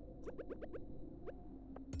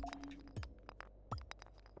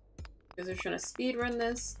 Because they're trying to speedrun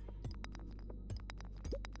this.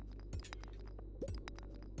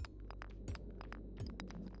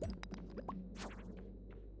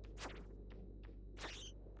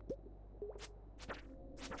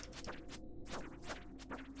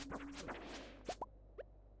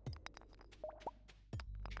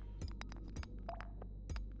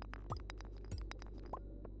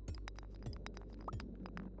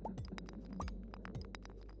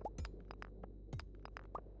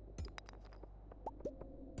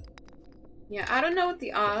 Yeah, I don't know what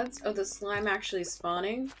the odds of the slime actually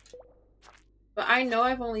spawning, but I know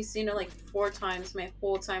I've only seen it like 4 times my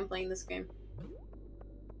whole time playing this game.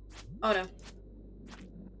 Oh no.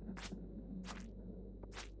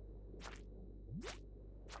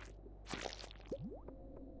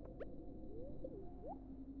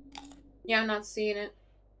 Yeah, I'm not seeing it.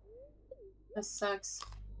 That sucks.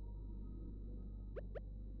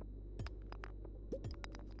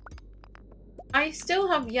 I still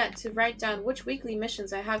have yet to write down which weekly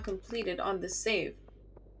missions I have completed on this save.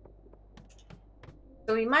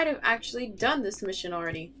 So we might have actually done this mission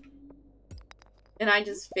already. And I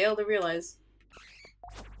just failed to realize.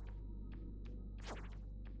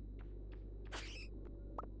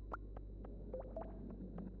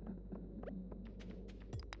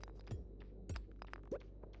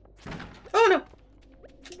 Oh no!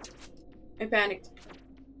 I panicked.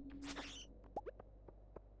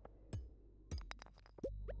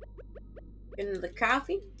 Getting the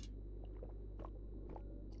coffee.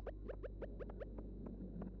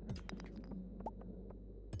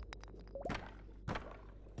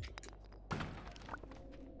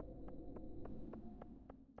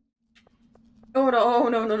 Oh no, oh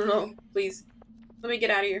no, no, no, no. Please. Let me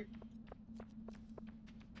get out of here.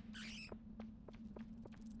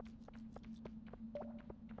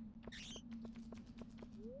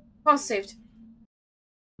 Oh, saved.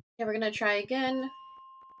 Yeah, we're gonna try again.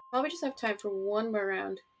 Probably just have time for one more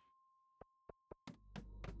round.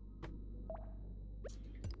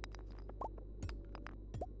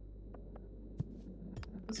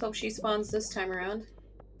 Let's hope she spawns this time around.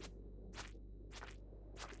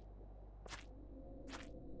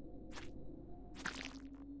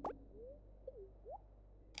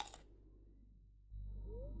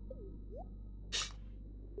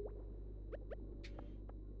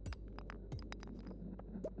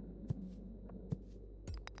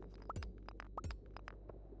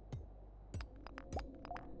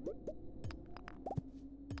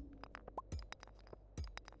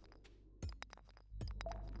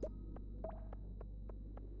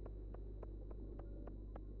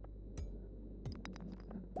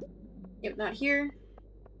 Yep, not here.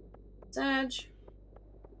 Sag.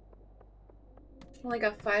 Only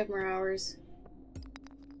got 5 more hours.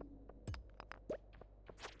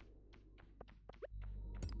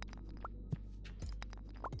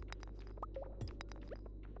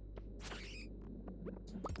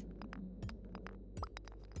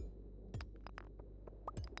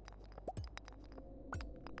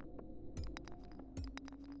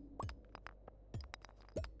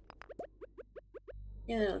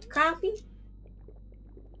 Get a little coffee.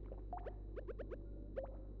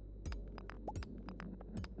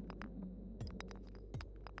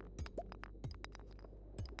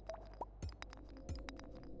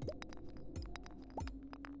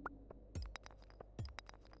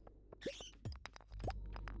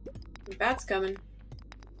 The bat's coming.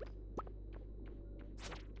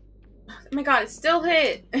 Oh my god, it still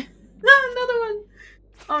hit! Another one!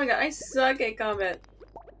 Oh my god, I suck at combat.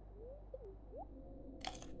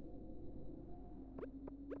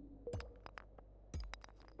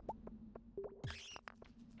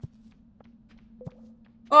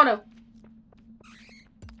 Oh no!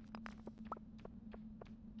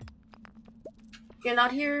 You're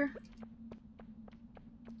not here.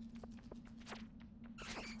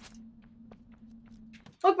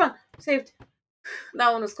 Oh, come on! Saved.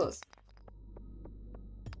 That one was close.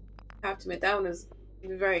 I have to admit, that one was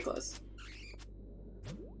very close.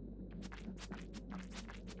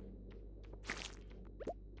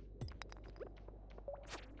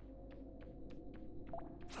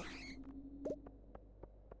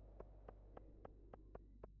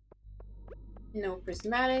 No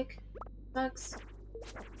prismatic. Sucks.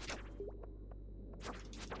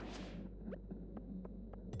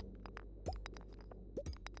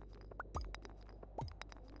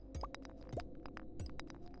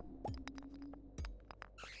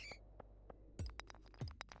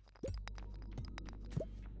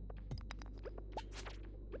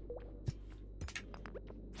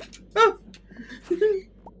 Oh!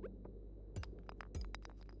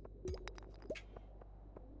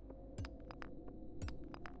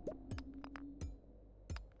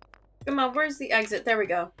 Come on, where's the exit? There we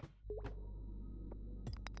go.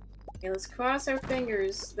 Okay, let's cross our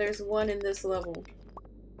fingers. There's one in this level.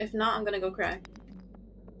 If not, I'm gonna go cry.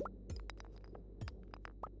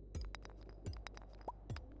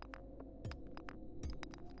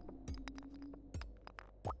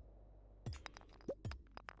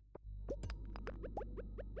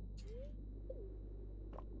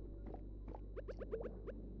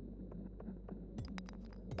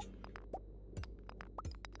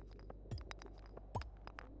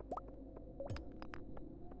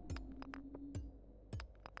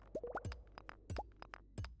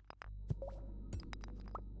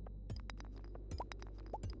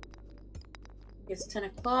 It's 10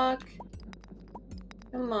 o'clock.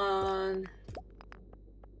 Come on.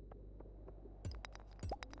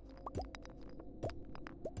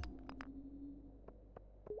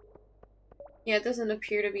 Yeah, it doesn't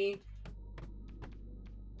appear to be.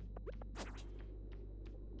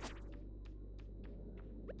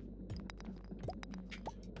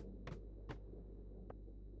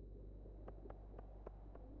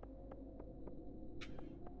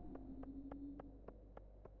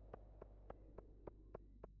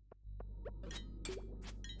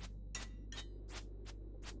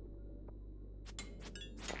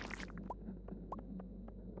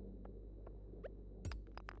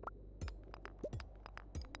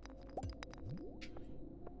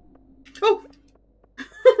 Oh!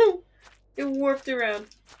 It warped around.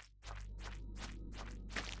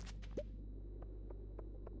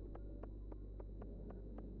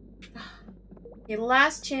 Okay,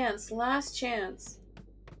 last chance, last chance.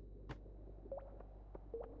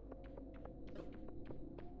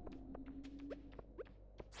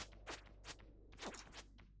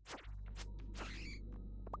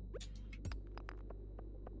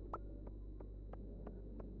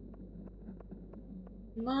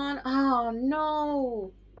 Come on. Oh,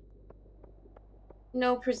 no.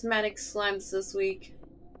 No prismatic slimes this week.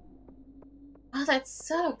 Oh, that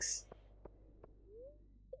sucks.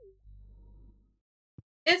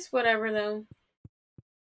 It's whatever, though.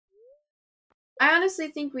 I honestly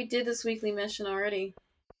think we did this weekly mission already.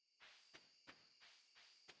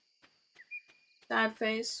 Sad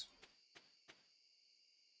face.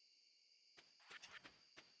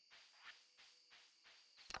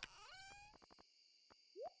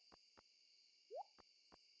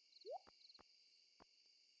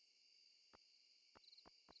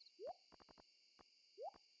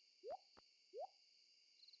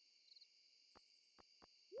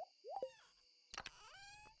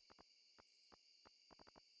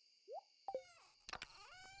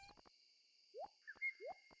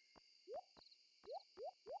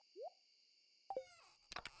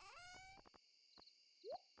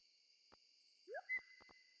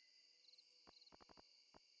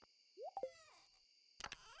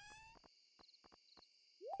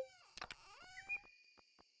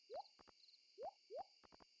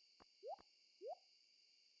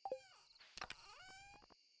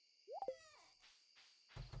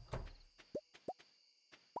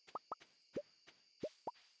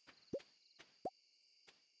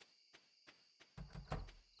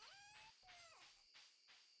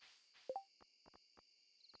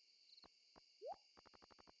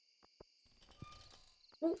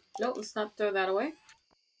 Oh, no, let's not throw that away.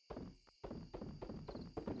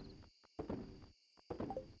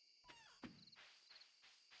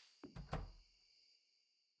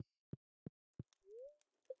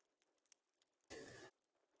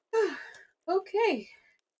 Okay.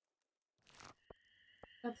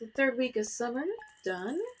 Got the third week of summer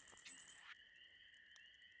done.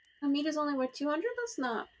 The meat is only worth 200. That's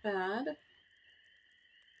not bad.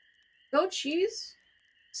 Goat cheese,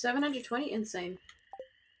 720. Insane.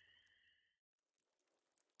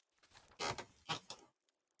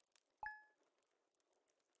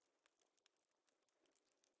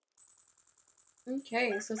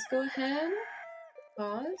 Okay, so let's go ahead,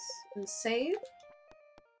 pause, and save,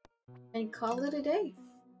 and call it a day.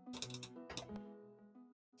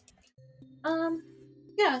 Um,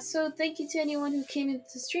 yeah, so thank you to anyone who came into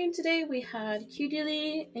the stream today. We had Cutie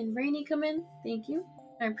Lee and Rainy come in. Thank you.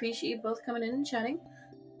 I appreciate you both coming in and chatting.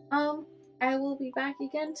 Um, I will be back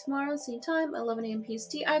again tomorrow, same time, 11 a.m.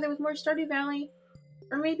 PST, either with more Stardew Valley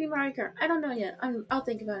or maybe Mario Kart. I don't know yet. I'll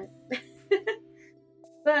think about it.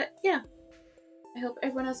 But yeah, I hope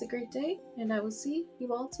everyone has a great day, and I will see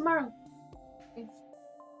you all tomorrow. Okay.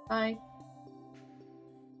 Bye.